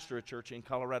would pastor a church in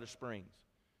Colorado Springs?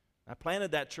 I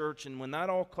planted that church, and when that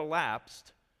all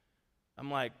collapsed,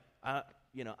 I'm like, I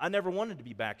never wanted to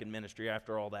be back in ministry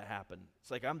after all that happened.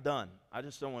 It's like, I'm done. I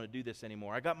just don't want to do this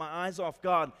anymore. I got my eyes off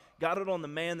God, got it on the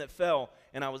man that fell,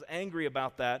 and I was angry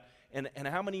about that. And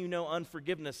how many of you know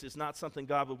unforgiveness is not something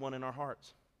God would want in our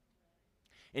hearts?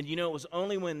 And you know, it was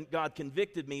only when God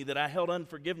convicted me that I held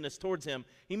unforgiveness towards him.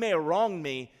 He may have wronged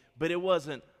me, but it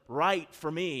wasn't right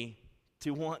for me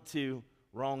to want to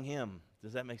wrong him.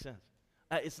 Does that make sense?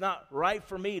 It's not right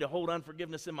for me to hold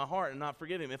unforgiveness in my heart and not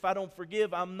forgive him. If I don't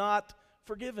forgive, I'm not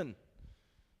forgiven.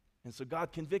 And so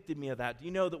God convicted me of that. Do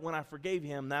you know that when I forgave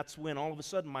him, that's when all of a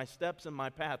sudden my steps and my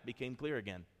path became clear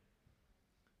again?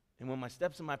 And when my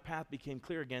steps and my path became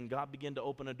clear again, God began to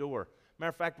open a door. Matter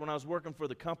of fact, when I was working for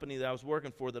the company that I was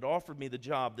working for that offered me the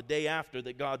job the day after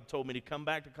that God told me to come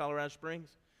back to Colorado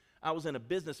Springs, I was in a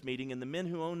business meeting, and the men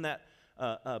who owned that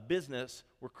business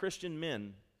were Christian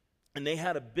men. And they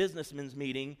had a businessmen's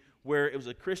meeting where it was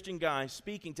a Christian guy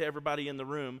speaking to everybody in the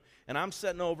room, and I'm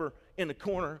sitting over in the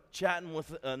corner chatting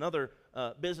with another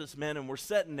businessman, and we're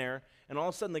sitting there, and all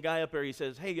of a sudden the guy up there, he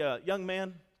says, "Hey, young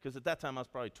man," because at that time I was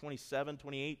probably 27,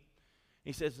 28.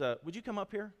 He says, "Would you come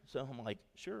up here?" So I'm like,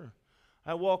 "Sure."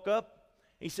 I walk up.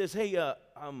 He says, "Hey, I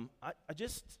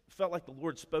just felt like the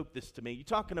Lord spoke this to me. You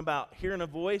talking about hearing a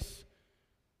voice?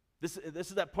 This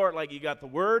is that part like you got the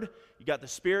Word, you got the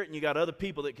Spirit, and you got other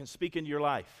people that can speak into your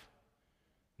life."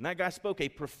 And that guy spoke a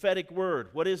prophetic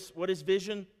word. What is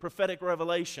vision? Prophetic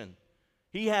revelation.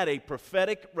 He had a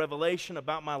prophetic revelation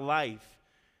about my life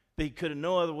that he couldn't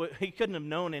have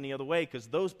known any other way because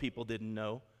those people didn't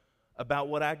know about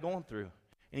what I'd gone through.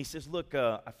 And he says, "Look,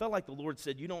 I felt like the Lord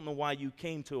said, you don't know why you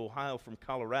came to Ohio from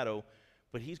Colorado,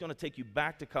 but he's going to take you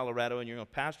back to Colorado, and you're going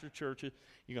to pastor churches,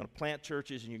 you're going to plant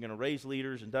churches, and you're going to raise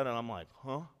leaders, and da-da." I'm like,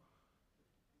 huh?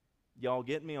 Y'all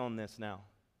get me on this now.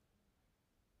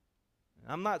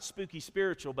 I'm not spooky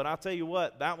spiritual, but I'll tell you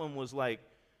what, that one was like,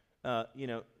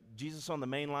 Jesus on the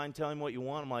main line telling him what you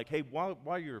want. I'm like, "Hey,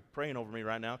 while you're praying over me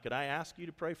right now, could I ask you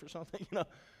to pray for something?"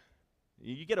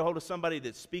 You get a hold of somebody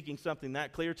that's speaking something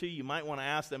that clear to you, you might want to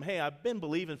ask them, "Hey, I've been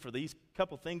believing for these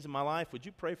couple things in my life. Would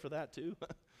you pray for that too?"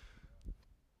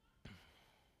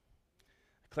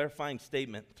 Clarifying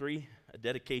statement 3, a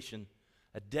dedication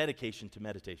to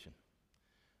meditation.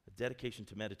 A dedication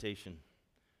to meditation.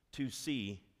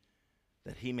 2C,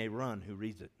 that he may run who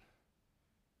reads it.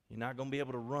 You're not going to be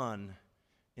able to run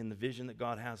in the vision that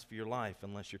God has for your life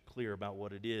unless you're clear about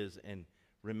what it is and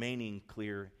remaining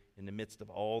clear in the midst of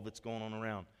all that's going on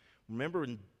around. Remember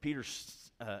when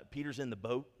Peter's in the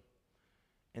boat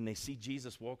and they see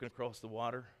Jesus walking across the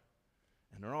water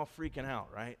and they're all freaking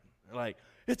out, right? They're like,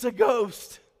 "It's a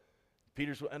ghost."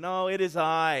 "No, it is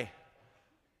I."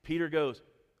 Peter goes,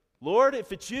 "Lord,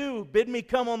 if it's you, bid me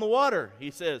come on the water." He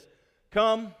says,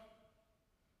 "Come."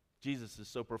 Jesus is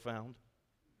so profound.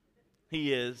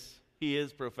 He is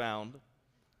profound,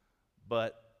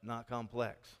 but not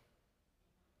complex.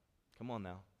 Come on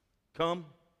now. "Come."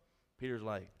 Peter's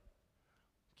like,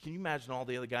 can you imagine all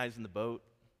the other guys in the boat?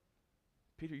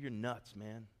 "Peter, you're nuts,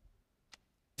 man."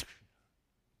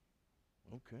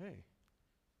 Okay.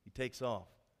 He takes off.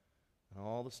 And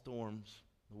all the storms,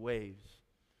 the waves,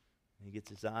 and he gets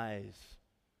his eyes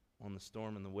on the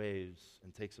storm and the waves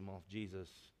and takes them off Jesus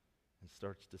and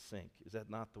starts to sink. Is that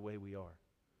not the way we are?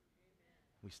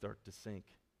 We start to sink.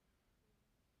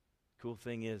 Cool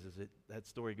thing is that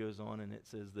story goes on and it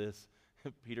says this.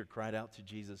 Peter cried out to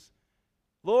Jesus,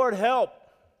 "Lord, help!"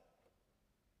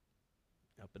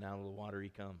 Up and out of the water he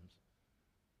comes.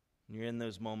 And you're in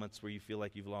those moments where you feel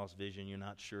like you've lost vision, you're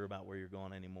not sure about where you're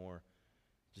going anymore.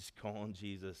 Just call on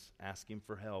Jesus, ask him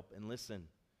for help, and listen,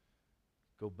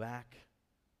 go back.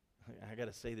 I got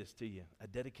to say this to you. A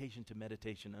dedication to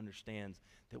meditation understands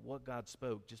that what God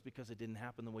spoke, just because it didn't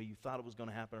happen the way you thought it was going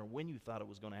to happen or when you thought it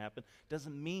was going to happen,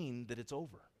 doesn't mean that it's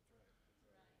over.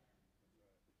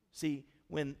 See,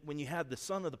 when you had the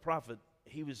son of the prophet,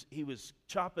 he was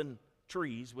chopping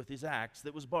trees with his axe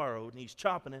that was borrowed, and he's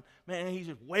chopping it. Man, he's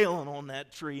just wailing on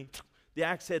that tree. The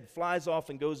axe head flies off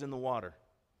and goes in the water.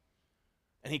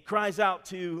 And he cries out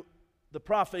to the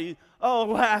prophet, "Oh,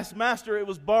 alas, master, it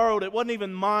was borrowed. It wasn't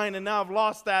even mine, and now I've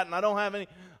lost that, and I don't have any.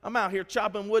 I'm out here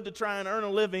chopping wood to try and earn a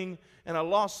living, and I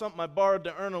lost something I borrowed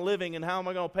to earn a living, and how am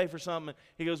I going to pay for something?"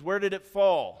 He goes, "Where did it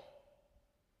fall?"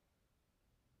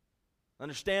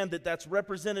 Understand that that's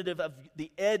representative of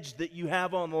the edge that you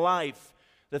have on life,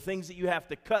 the things that you have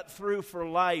to cut through for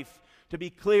life, to be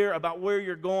clear about where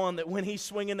you're going, that when he's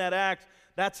swinging that axe,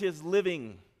 that's his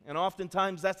living. And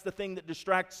oftentimes that's the thing that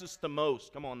distracts us the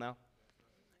most. Come on now.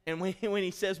 And when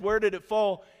he says, "Where did it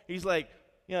fall?" he's like,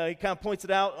 he kind of points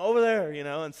it out over there,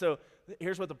 And so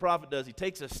here's what the prophet does. He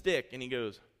takes a stick and he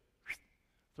goes,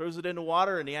 throws it in the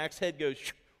water, and the axe head goes,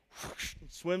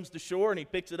 swims to shore, and he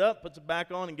picks it up, puts it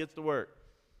back on, and gets to work.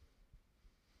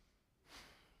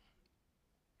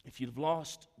 If you've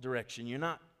lost direction, you're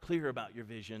not clear about your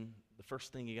vision, the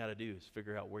first thing you got to do is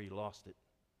figure out where you lost it.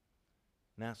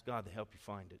 and ask God to help you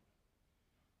find it.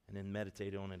 And then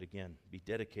meditate on it again. Be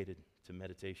dedicated to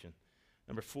meditation.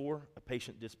 Number 4, a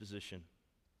patient disposition.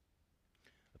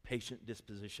 A patient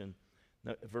disposition.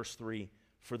 Now, verse 3,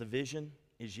 for the vision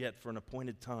is yet for an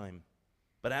appointed time,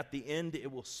 but at the end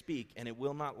it will speak, and it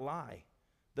will not lie.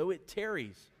 Though it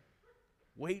tarries,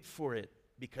 wait for it,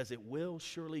 because it will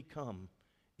surely come.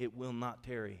 It will not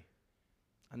tarry.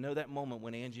 I know that moment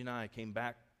when Angie and I came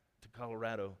back to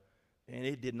Colorado, and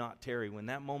it did not tarry. When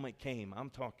that moment came, I'm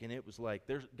talking, it was like,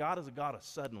 God is a God of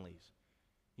suddenlies.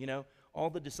 You know, all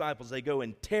the disciples, they go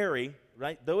and tarry,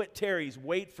 right? Though it tarries,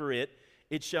 wait for it.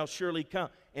 It shall surely come,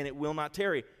 and it will not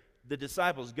tarry. The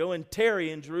disciples, go and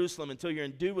tarry in Jerusalem until you're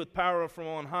endued with power from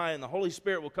on high, and the Holy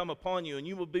Spirit will come upon you, and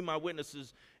you will be my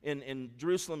witnesses in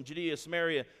Jerusalem, Judea,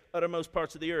 Samaria, uttermost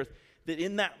parts of the earth. That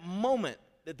in that moment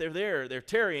that they're there, they're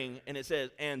tarrying, and it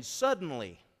says, and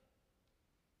suddenly,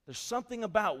 there's something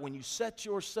about when you set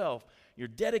yourself, you're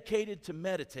dedicated to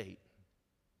meditate,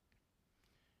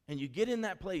 and you get in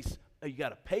that place, you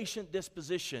got a patient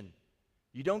disposition.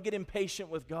 You don't get impatient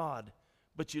with God,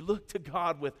 but you look to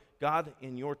God with, God,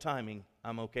 in your timing,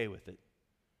 I'm okay with it.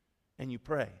 And you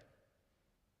pray.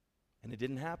 And it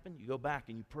didn't happen, you go back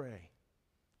and you pray.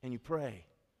 And you pray.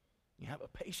 You have a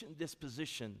patient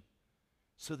disposition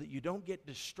so that you don't get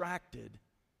distracted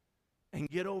and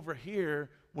get over here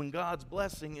when God's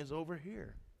blessing is over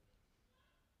here.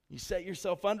 You set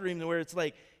yourself under Him to where it's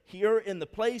like, here in the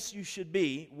place you should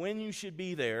be, when you should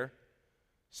be there,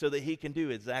 so that He can do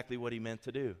exactly what He meant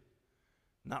to do.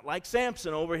 Not like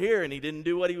Samson over here, and he didn't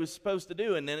do what he was supposed to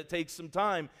do, and then it takes some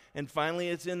time, and finally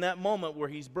it's in that moment where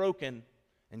he's broken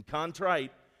and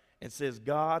contrite and says,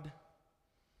 God,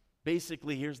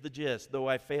 basically here's the gist, though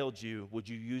I failed you, would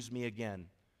you use me again?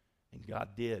 And God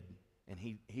did, and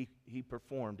he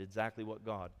performed exactly what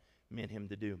God meant him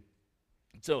to do.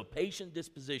 So a patient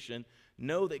disposition,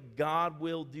 know that God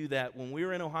will do that. When we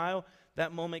were in Ohio,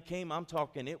 that moment came, I'm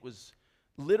talking, it was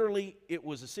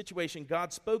a situation,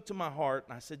 God spoke to my heart,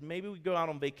 and I said, maybe we go out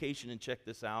on vacation and check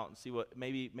this out and see what,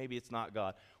 maybe it's not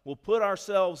God. We'll put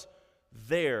ourselves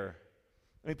there.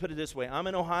 Let me put it this way. I'm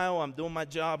in Ohio, I'm doing my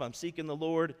job, I'm seeking the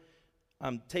Lord,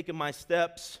 I'm taking my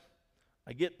steps,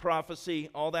 I get prophecy,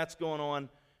 all that's going on,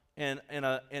 and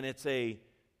it's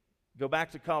go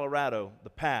back to Colorado, the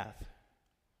path.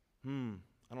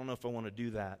 I don't know if I want to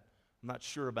do that. I'm not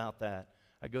sure about that.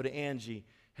 I go to Angie,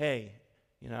 hey,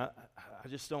 I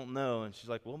just don't know. And she's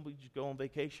like, well, we just go on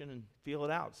vacation and feel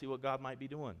it out, see what God might be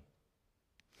doing.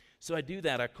 So I do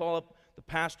that. I call up the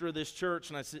pastor of this church,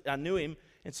 and I knew him.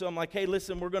 And so I'm like, hey,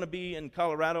 listen, we're going to be in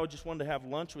Colorado. I just wanted to have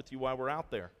lunch with you while we're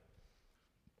out there.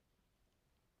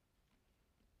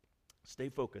 Stay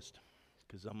focused,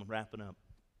 because I'm wrapping up.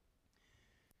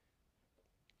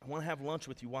 I want to have lunch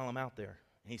with you while I'm out there.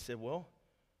 And he said, well,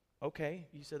 okay.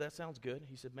 He said, that sounds good.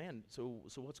 He said, man, so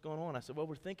what's going on? I said, well,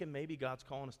 we're thinking maybe God's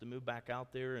calling us to move back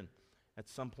out there, and at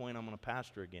some point I'm going to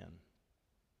pastor again.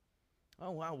 Oh,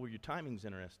 wow, well, your timing's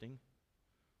interesting.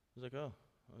 I was like, oh,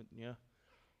 yeah.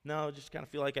 No, I just kind of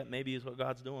feel like that maybe is what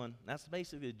God's doing. That's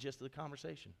basically the gist of the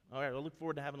conversation. All right, I look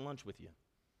forward to having lunch with you.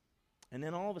 And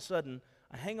then all of a sudden,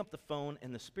 I hang up the phone,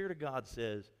 and the Spirit of God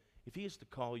says, if He is to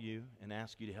call you and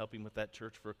ask you to help Him with that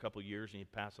church for a couple years and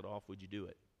He'd pass it off, would you do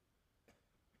it?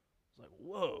 It's like,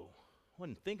 whoa,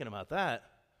 wasn't thinking about that.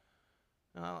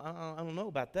 I don't know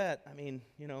about that. I mean,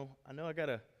 I know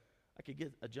I could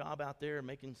get a job out there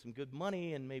making some good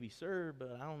money and maybe serve,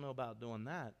 but I don't know about doing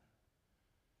that.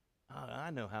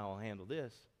 I know how I'll handle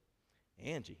this.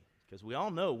 Angie, because we all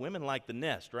know women like the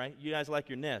nest, right? You guys like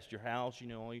your nest, your house,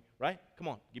 right? Come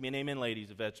on, give me an amen,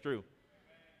 ladies, if that's true.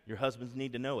 Your husbands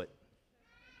need to know it.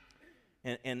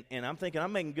 And I'm thinking,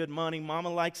 I'm making good money. Mama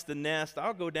likes the nest.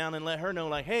 I'll go down and let her know,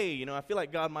 like, hey, I feel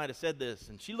like God might have said this.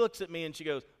 And she looks at me and she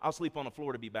goes, I'll sleep on the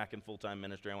floor to be back in full-time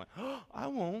ministry. I went, oh, I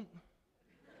won't.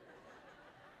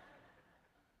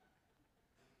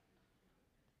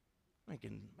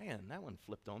 Thinking, man, that one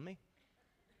flipped on me.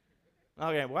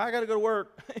 Okay, well, I got to go to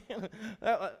work.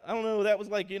 I don't know, that was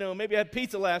like, maybe I had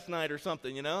pizza last night or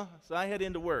something, So I head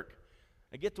into work.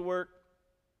 I get to work.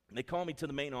 They call me to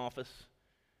the main office.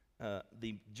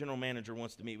 The general manager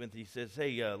wants to meet with me. He says,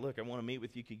 hey, look, I want to meet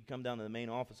with you. Could you come down to the main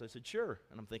office? I said, sure.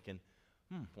 And I'm thinking,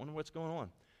 wonder what's going on.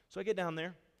 So I get down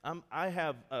there. I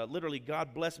have literally,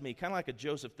 God blessed me, kind of like a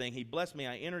Joseph thing. He blessed me.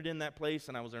 I entered in that place,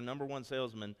 and I was their number one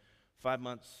salesman. 5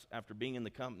 months after being in the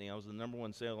company, I was the number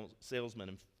one salesman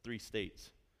in 3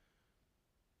 states.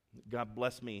 God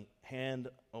blessed me hand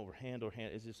over hand over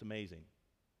hand. It's just amazing.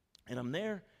 And I'm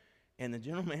there, and the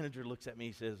general manager looks at me.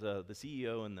 He says, the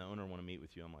CEO and the owner want to meet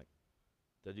with you. I'm like,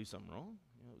 did I do something wrong?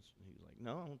 He was like,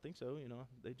 no, I don't think so.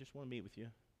 They just want to meet with you.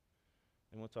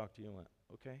 and we'll talk to you. I went,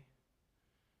 okay.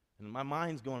 And my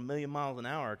mind's going a million miles an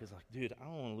hour because, like, dude, I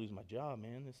don't want to lose my job,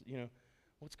 man. This,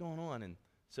 what's going on? And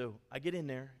so I get in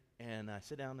there, and I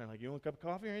sit down there, like, you want a cup of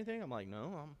coffee or anything? I'm like,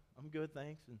 no, I'm good,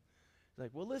 thanks. And he's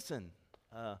like, well, listen,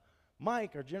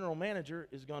 Mike, our general manager,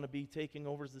 is going to be taking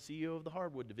over as the CEO of the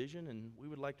hardwood division, and we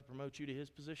would like to promote you to his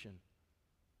position.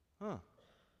 Huh.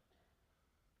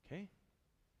 Okay.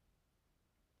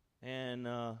 And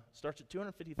starts at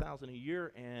 $250,000 a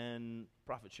year and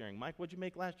profit sharing. Mike, what'd you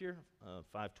make last year?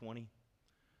 $520. I'm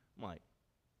like,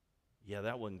 yeah,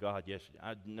 that wasn't God. Yes,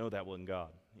 I know that wasn't God.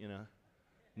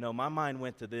 No, my mind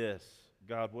went to this.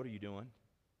 God, what are you doing?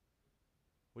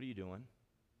 What are you doing?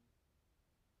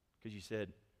 Because you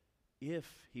said, if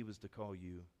he was to call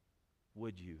you,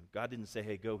 would you? God didn't say,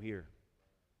 hey, go here.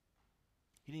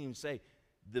 He didn't even say,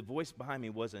 the voice behind me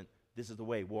wasn't, this is the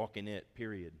way, walk in it,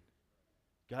 period.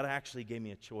 God actually gave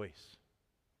me a choice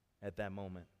at that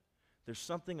moment. There's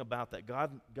something about that.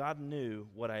 God knew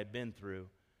what I had been through.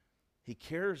 He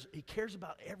cares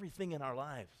about everything in our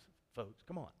lives, folks.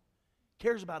 Come on. He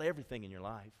cares about everything in your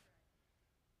life.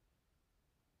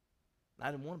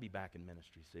 I didn't want to be back in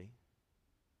ministry, see?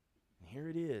 And here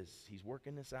it is. He's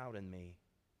working this out in me.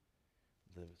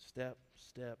 The step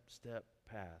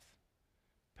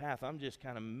path. I'm just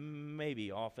kind of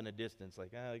maybe off in a distance,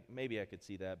 like maybe I could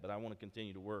see that, but I want to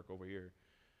continue to work over here.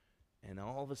 And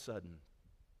all of a sudden,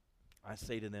 I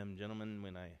say to them, gentlemen,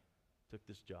 when I took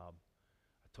this job,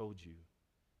 I told you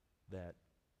that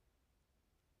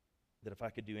if I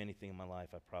could do anything in my life,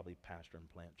 I'd probably pastor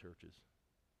and plant churches.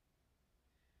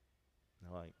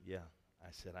 And they're like, yeah. I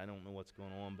said, I don't know what's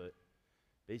going on, but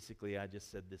basically I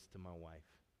just said this to my wife.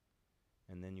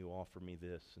 And then you offer me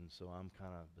this, and so I'm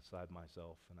kind of beside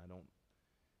myself, and I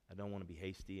don't want to be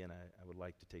hasty, and I would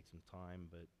like to take some time,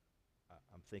 but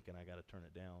I'm thinking I got to turn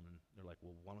it down. And they're like,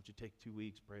 well, why don't you take 2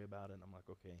 weeks, pray about it? And I'm like,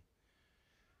 okay.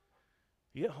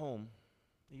 You get home,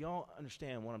 y'all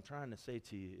understand what I'm trying to say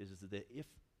to you is that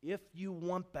if you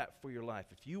want that for your life,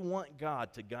 if you want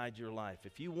God to guide your life,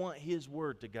 if you want His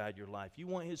Word to guide your life, you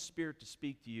want His Spirit to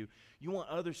speak to you, you want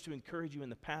others to encourage you in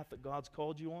the path that God's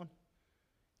called you on,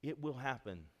 it will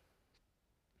happen.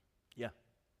 Yeah.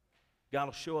 God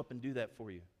will show up and do that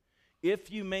for you.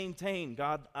 If you maintain,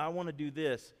 God, I want to do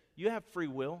this, you have free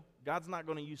will. God's not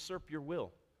going to usurp your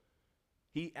will.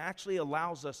 He actually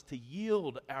allows us to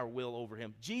yield our will over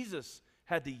Him. Jesus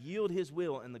had to yield His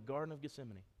will in the Garden of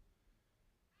Gethsemane.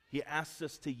 He asks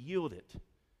us to yield it.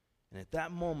 And at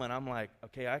that moment, I'm like,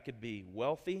 okay, I could be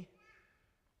wealthy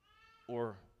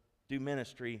or do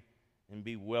ministry and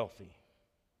be wealthy.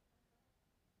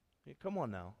 Yeah, come on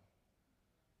now,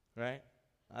 right?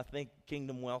 I think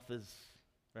kingdom wealth is,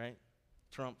 right,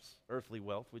 trumps earthly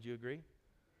wealth. Would you agree?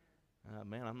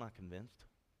 Man, I'm not convinced.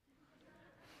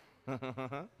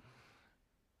 I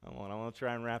want to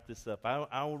try and wrap this up.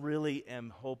 I really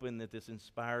am hoping that this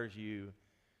inspires you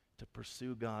to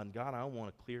pursue God. God, I want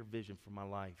a clear vision for my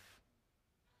life,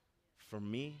 for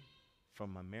me, for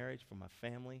my marriage, for my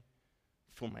family,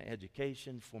 for my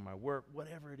education, for my work,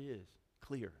 whatever it is.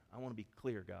 Clear. I want to be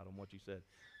clear, God, on what you said.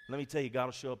 Let me tell you, God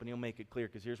will show up and He'll make it clear,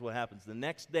 because here's what happens. The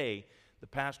next day, the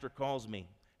pastor calls me.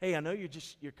 Hey, I know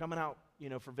you're coming out,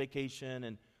 for vacation,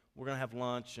 and we're going to have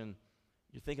lunch, and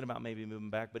you're thinking about maybe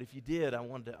moving back, but if you did, I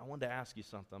wanted to ask you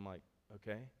something. I'm like,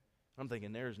 okay. I'm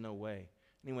thinking, there's no way.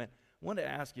 And he went, I wanted to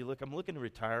ask you, look, I'm looking to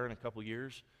retire in a couple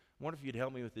years. I wonder if you'd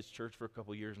help me with this church for a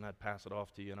couple years, and I'd pass it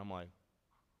off to you. And I'm like,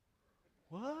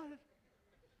 what?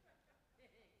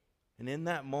 And in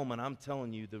that moment, I'm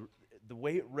telling you, the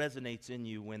way it resonates in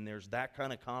you when there's that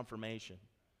kind of confirmation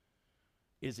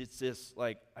is it's this,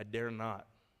 like, I dare not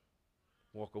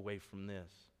walk away from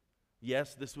this.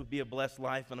 Yes, this would be a blessed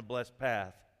life and a blessed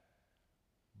path,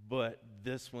 but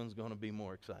this one's going to be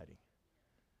more exciting.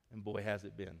 And boy, has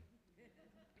it been.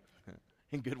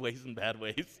 In good ways and bad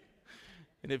ways.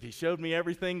 And if He showed me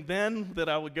everything then that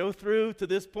I would go through to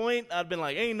this point, I'd been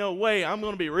like, ain't no way, I'm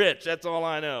going to be rich. That's all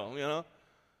I know,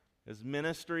 His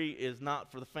ministry is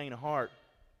not for the faint of heart.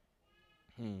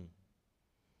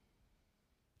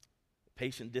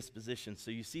 Patient disposition.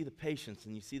 So you see the patience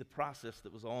and you see the process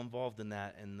that was all involved in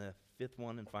that. And the fifth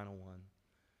one and final one,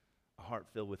 a heart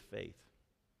filled with faith.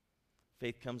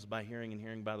 Faith comes by hearing, and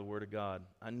hearing by the Word of God.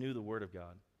 I knew the Word of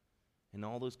God. And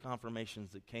all those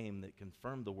confirmations that came that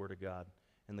confirmed the Word of God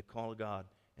and the call of God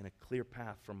and a clear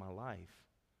path for my life,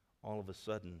 all of a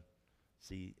sudden,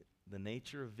 see, the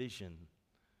nature of vision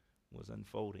was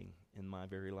unfolding in my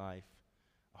very life.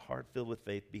 A heart filled with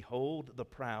faith. Behold the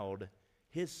proud,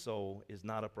 his soul is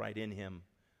not upright in him,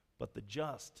 but the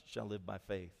just shall live by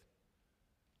faith.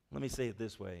 Let me say it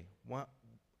this way. Why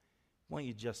don't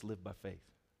you just live by faith?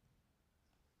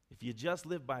 If you just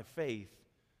live by faith,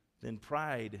 then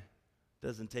pride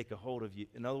doesn't take a hold of you.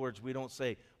 In other words, we don't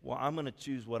say, well, I'm going to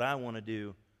choose what I want to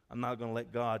do. I'm not going to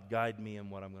let God guide me in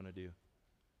what I'm going to do.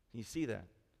 Can you see that?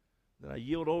 That I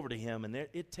yield over to Him, and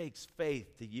it takes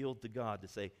faith to yield to God, to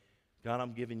say, God,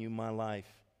 I'm giving you my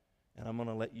life, and I'm going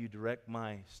to let you direct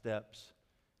my steps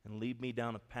and lead me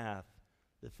down a path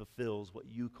that fulfills what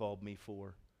you called me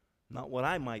for. Not what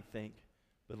I might think,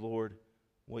 but Lord,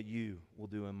 what you will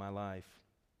do in my life.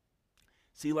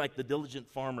 See, like the diligent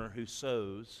farmer who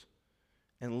sows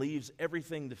and leaves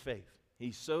everything to faith.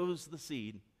 He sows the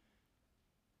seed.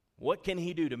 What can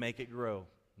he do to make it grow?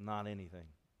 Not anything.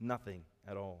 Nothing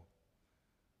at all.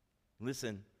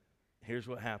 Listen, here's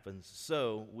what happens.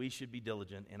 So we should be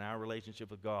diligent in our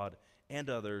relationship with God and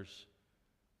others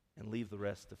and leave the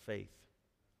rest to faith.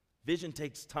 Vision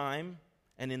takes time,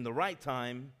 and in the right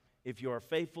time, if you are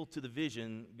faithful to the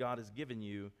vision God has given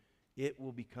you, it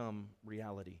will become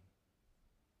reality.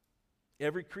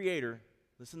 Every creator,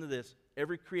 listen to this,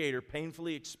 every creator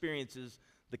painfully experiences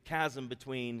the chasm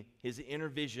between his inner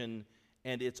vision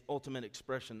and its ultimate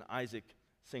expression. Isaac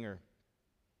Singer.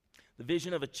 The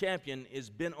vision of a champion is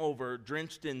bent over,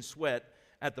 drenched in sweat,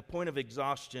 at the point of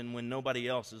exhaustion when nobody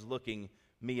else is looking.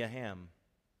 Mia Hamm.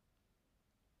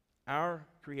 Our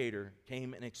Creator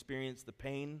came and experienced the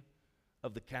pain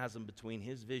of the chasm between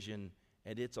His vision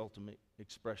and its ultimate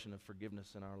expression of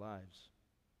forgiveness in our lives.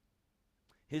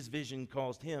 His vision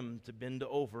caused Him to bend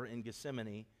over in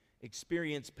Gethsemane,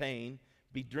 experience pain,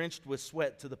 be drenched with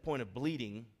sweat to the point of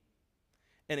bleeding,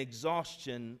 and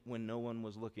exhaustion when no one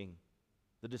was looking.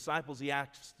 The disciples He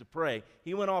asked to pray.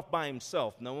 He went off by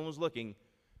Himself. No one was looking.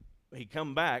 He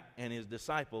come back, and His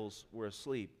disciples were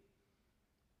asleep.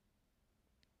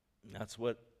 And that's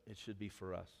what it should be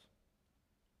for us.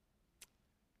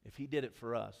 If He did it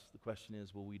for us, the question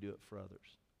is, will we do it for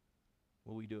others?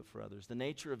 Will we do it for others? The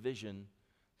nature of vision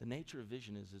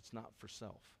is it's not for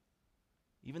self.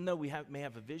 Even though we may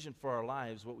have a vision for our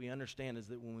lives, what we understand is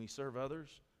that when we serve others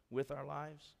with our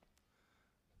lives,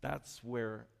 that's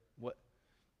where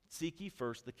seek ye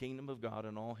first the kingdom of God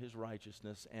and all His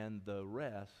righteousness, and the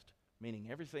rest, meaning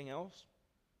everything else,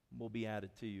 will be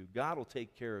added to you. God will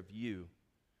take care of you.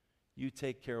 You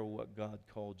take care of what God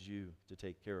called you to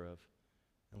take care of,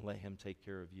 and let Him take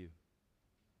care of you.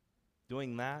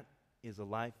 Doing that is a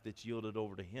life that's yielded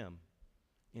over to Him,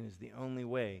 and is the only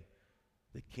way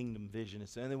the kingdom vision,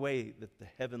 it's the only way that the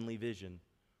heavenly vision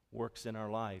works in our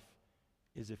life,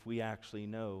 is if we actually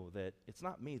know that it's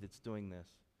not me that's doing this.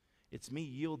 It's me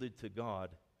yielded to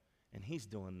God, and He's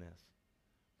doing this.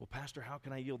 Well, Pastor, how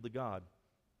can I yield to God?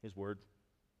 His Word.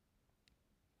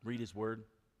 Read His Word.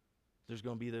 There's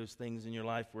going to be those things in your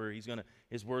life where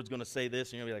His Word's going to say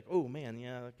this, and you're going to be like, oh, man,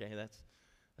 yeah, okay, that's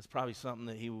probably something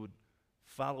that He would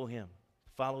follow Him,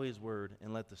 follow His Word,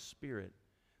 and let the Spirit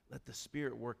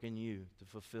work in you to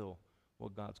fulfill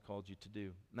what God's called you to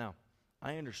do. Now,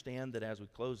 I understand that as we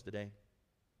close today,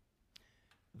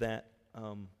 that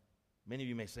many of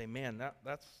you may say, man,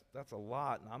 that's a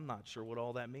lot, and I'm not sure what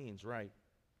all that means, right?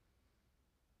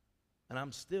 And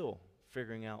I'm still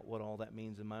figuring out what all that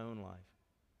means in my own life.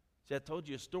 See, I told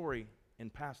you a story in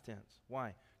past tense.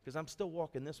 Why? Because I'm still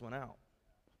walking this one out.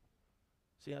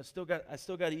 See, I still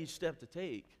got each step to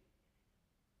take.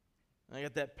 I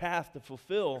got that path to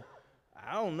fulfill.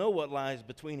 I don't know what lies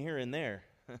between here and there.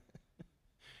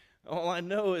 All I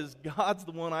know is God's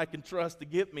the one I can trust to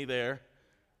get me there.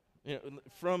 You know,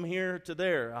 from here to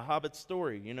there, a Hobbit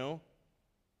story, you know.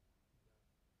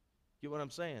 Get what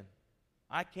I'm saying?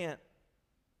 I can't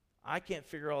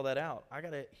figure all that out. I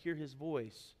got to hear His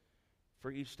voice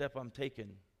for each step I'm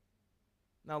taking.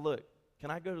 Now look, can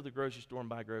I go to the grocery store and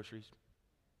buy groceries?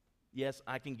 Yes,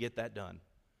 I can get that done.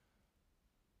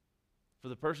 For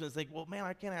the person that thinks, well, man,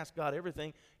 I can't ask God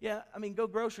everything. Yeah, I mean, go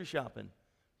grocery shopping.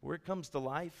 Where it comes to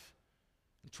life,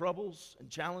 and troubles, and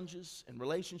challenges, and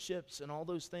relationships, and all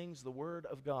those things, the Word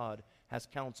of God has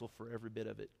counsel for every bit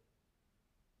of it.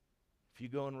 If you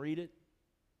go and read it,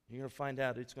 you're going to find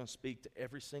out it's going to speak to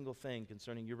every single thing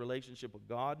concerning your relationship with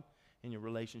God and your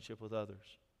relationship with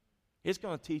others. It's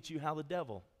going to teach you how the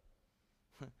devil.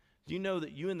 Do you know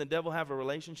that you and the devil have a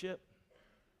relationship?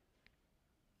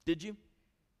 Did you?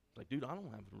 Like, dude, I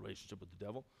don't have a relationship with the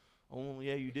devil. Oh,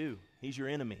 yeah, you do. He's your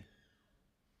enemy.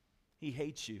 He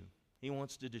hates you. He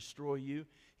wants to destroy you.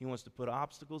 He wants to put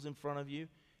obstacles in front of you.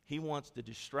 He wants to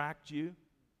distract you.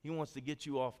 He wants to get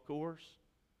you off course.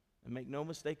 And make no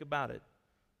mistake about it,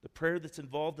 the prayer that's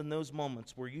involved in those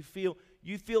moments where you feel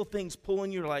things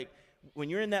pulling you, like when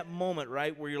you're in that moment,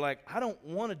 right, where you're like, I don't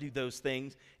want to do those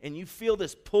things, and you feel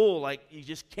this pull like you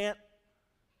just can't,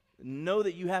 know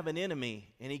that you have an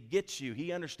enemy, and he gets you.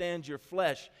 He understands your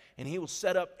flesh, and he will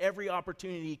set up every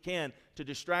opportunity he can to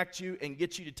distract you and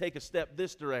get you to take a step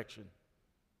this direction.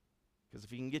 Because if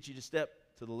he can get you to step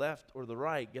to the left or the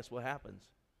right, guess what happens?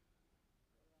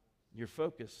 Your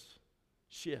focus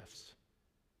shifts.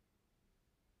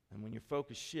 And when your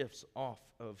focus shifts off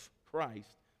of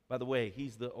Christ, by the way,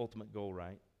 he's the ultimate goal,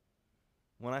 right?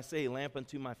 When I say a lamp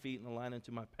unto my feet and a light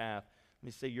unto my path, let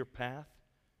me say your path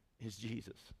is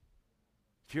Jesus.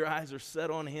 If your eyes are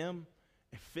set on him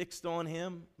and fixed on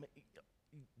him,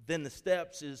 then the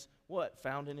steps is what?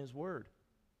 Found in his word.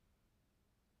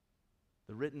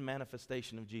 The written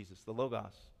manifestation of Jesus, the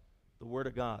Logos, the Word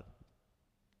of God.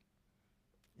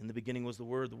 In the beginning was the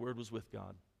Word was with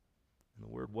God, and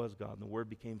the Word was God, and the Word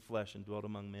became flesh and dwelt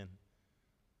among men.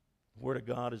 The Word of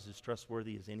God is as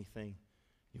trustworthy as anything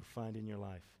you'll find in your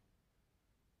life.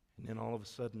 And then all of a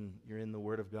sudden, you're in the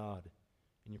Word of God,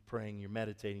 and you're praying, you're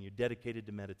meditating, you're dedicated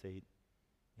to meditate,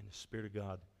 and the Spirit of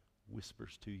God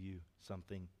whispers to you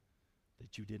something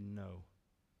that you didn't know.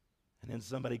 And then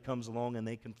somebody comes along and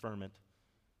they confirm it,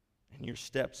 and your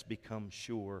steps become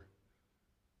sure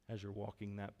as you're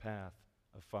walking that path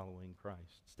of following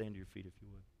Christ. Stand to your feet if you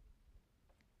would.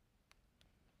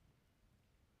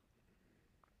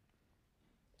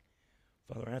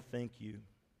 Father, I thank you.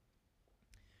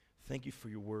 Thank you for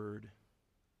your word.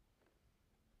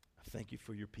 I thank you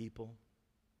for your people.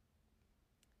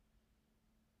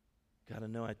 God, I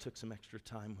know I took some extra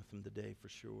time with them today for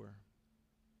sure.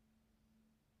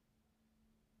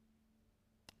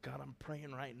 God, I'm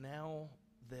praying right now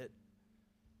that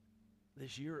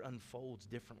this year unfolds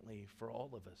differently for all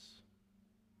of us.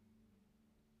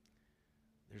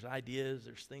 There's ideas,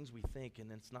 there's things we think,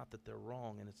 and it's not that they're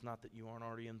wrong, and it's not that you aren't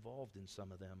already involved in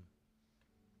some of them.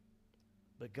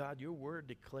 But God, your word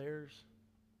declares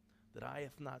that eye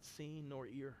hath not seen, nor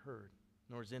ear heard,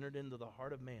 nor has entered into the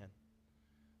heart of man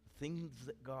the things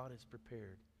that God has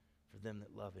prepared for them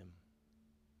that love him.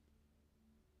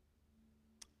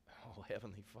 Oh,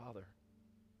 Heavenly Father,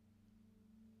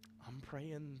 I'm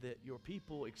praying that your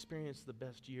people experience the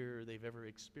best year they've ever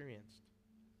experienced.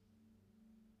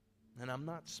 And I'm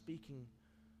not speaking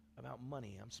about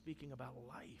money. I'm speaking about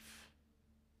life.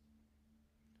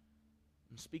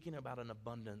 I'm speaking about an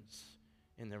abundance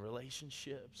in their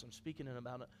relationships. I'm speaking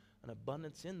about an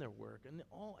abundance in their work and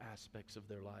all aspects of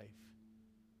their life.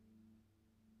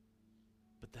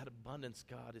 But that abundance,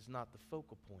 God, is not the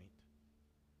focal point.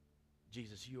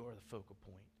 Jesus, you are the focal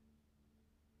point.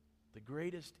 The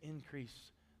greatest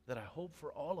increase that I hope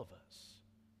for all of us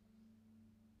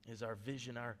is our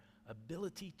vision, our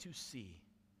ability to see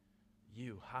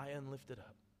you high and lifted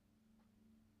up.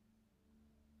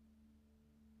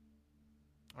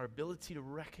 Our ability to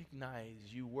recognize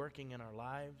you working in our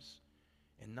lives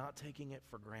and not taking it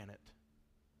for granted.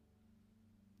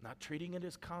 Not treating it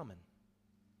as common,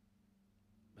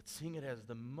 but seeing it as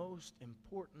the most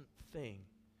important thing.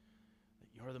 That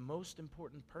you're the most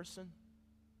important person.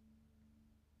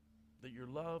 That your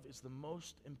love is the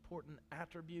most important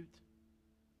attribute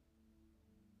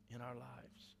in our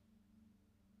lives.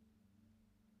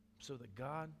 So that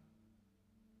God,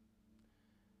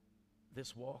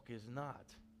 this walk is not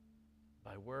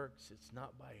by works, it's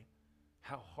not by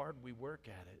how hard we work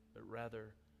at it, but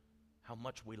rather how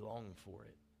much we long for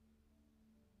it.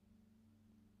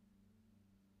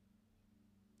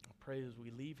 I pray as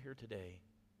we leave here today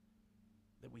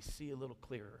that we see a little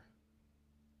clearer.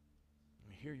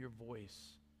 We hear your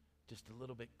voice just a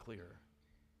little bit clearer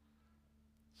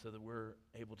so that we're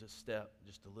able to step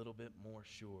just a little bit more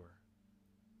sure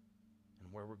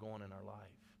in where we're going in our life.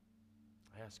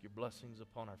 I ask your blessings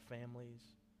upon our families.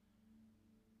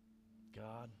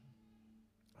 God,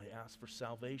 I ask for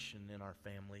salvation in our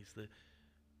families, the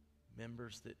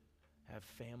members that have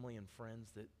family and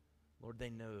friends that, Lord, they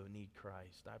know need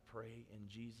Christ. I pray in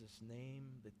Jesus' name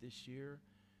that this year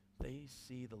they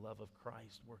see the love of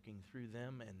Christ working through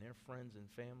them and their friends and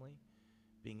family,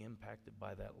 being impacted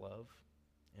by that love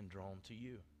and drawn to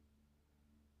you.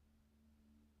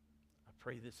 I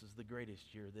pray this is the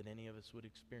greatest year that any of us would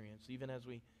experience, even as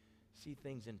we see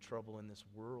things in trouble in this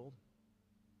world.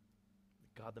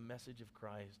 God, the message of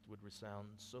Christ would resound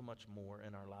so much more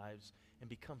in our lives and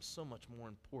become so much more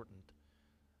important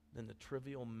than the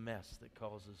trivial mess that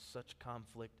causes such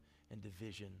conflict and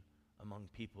division among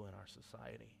people in our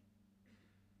society.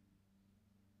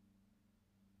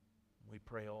 We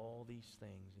pray all these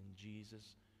things in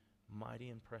Jesus' mighty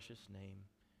and precious name.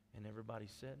 And everybody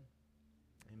said,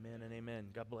 amen and amen.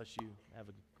 God bless you. Have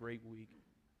a great week.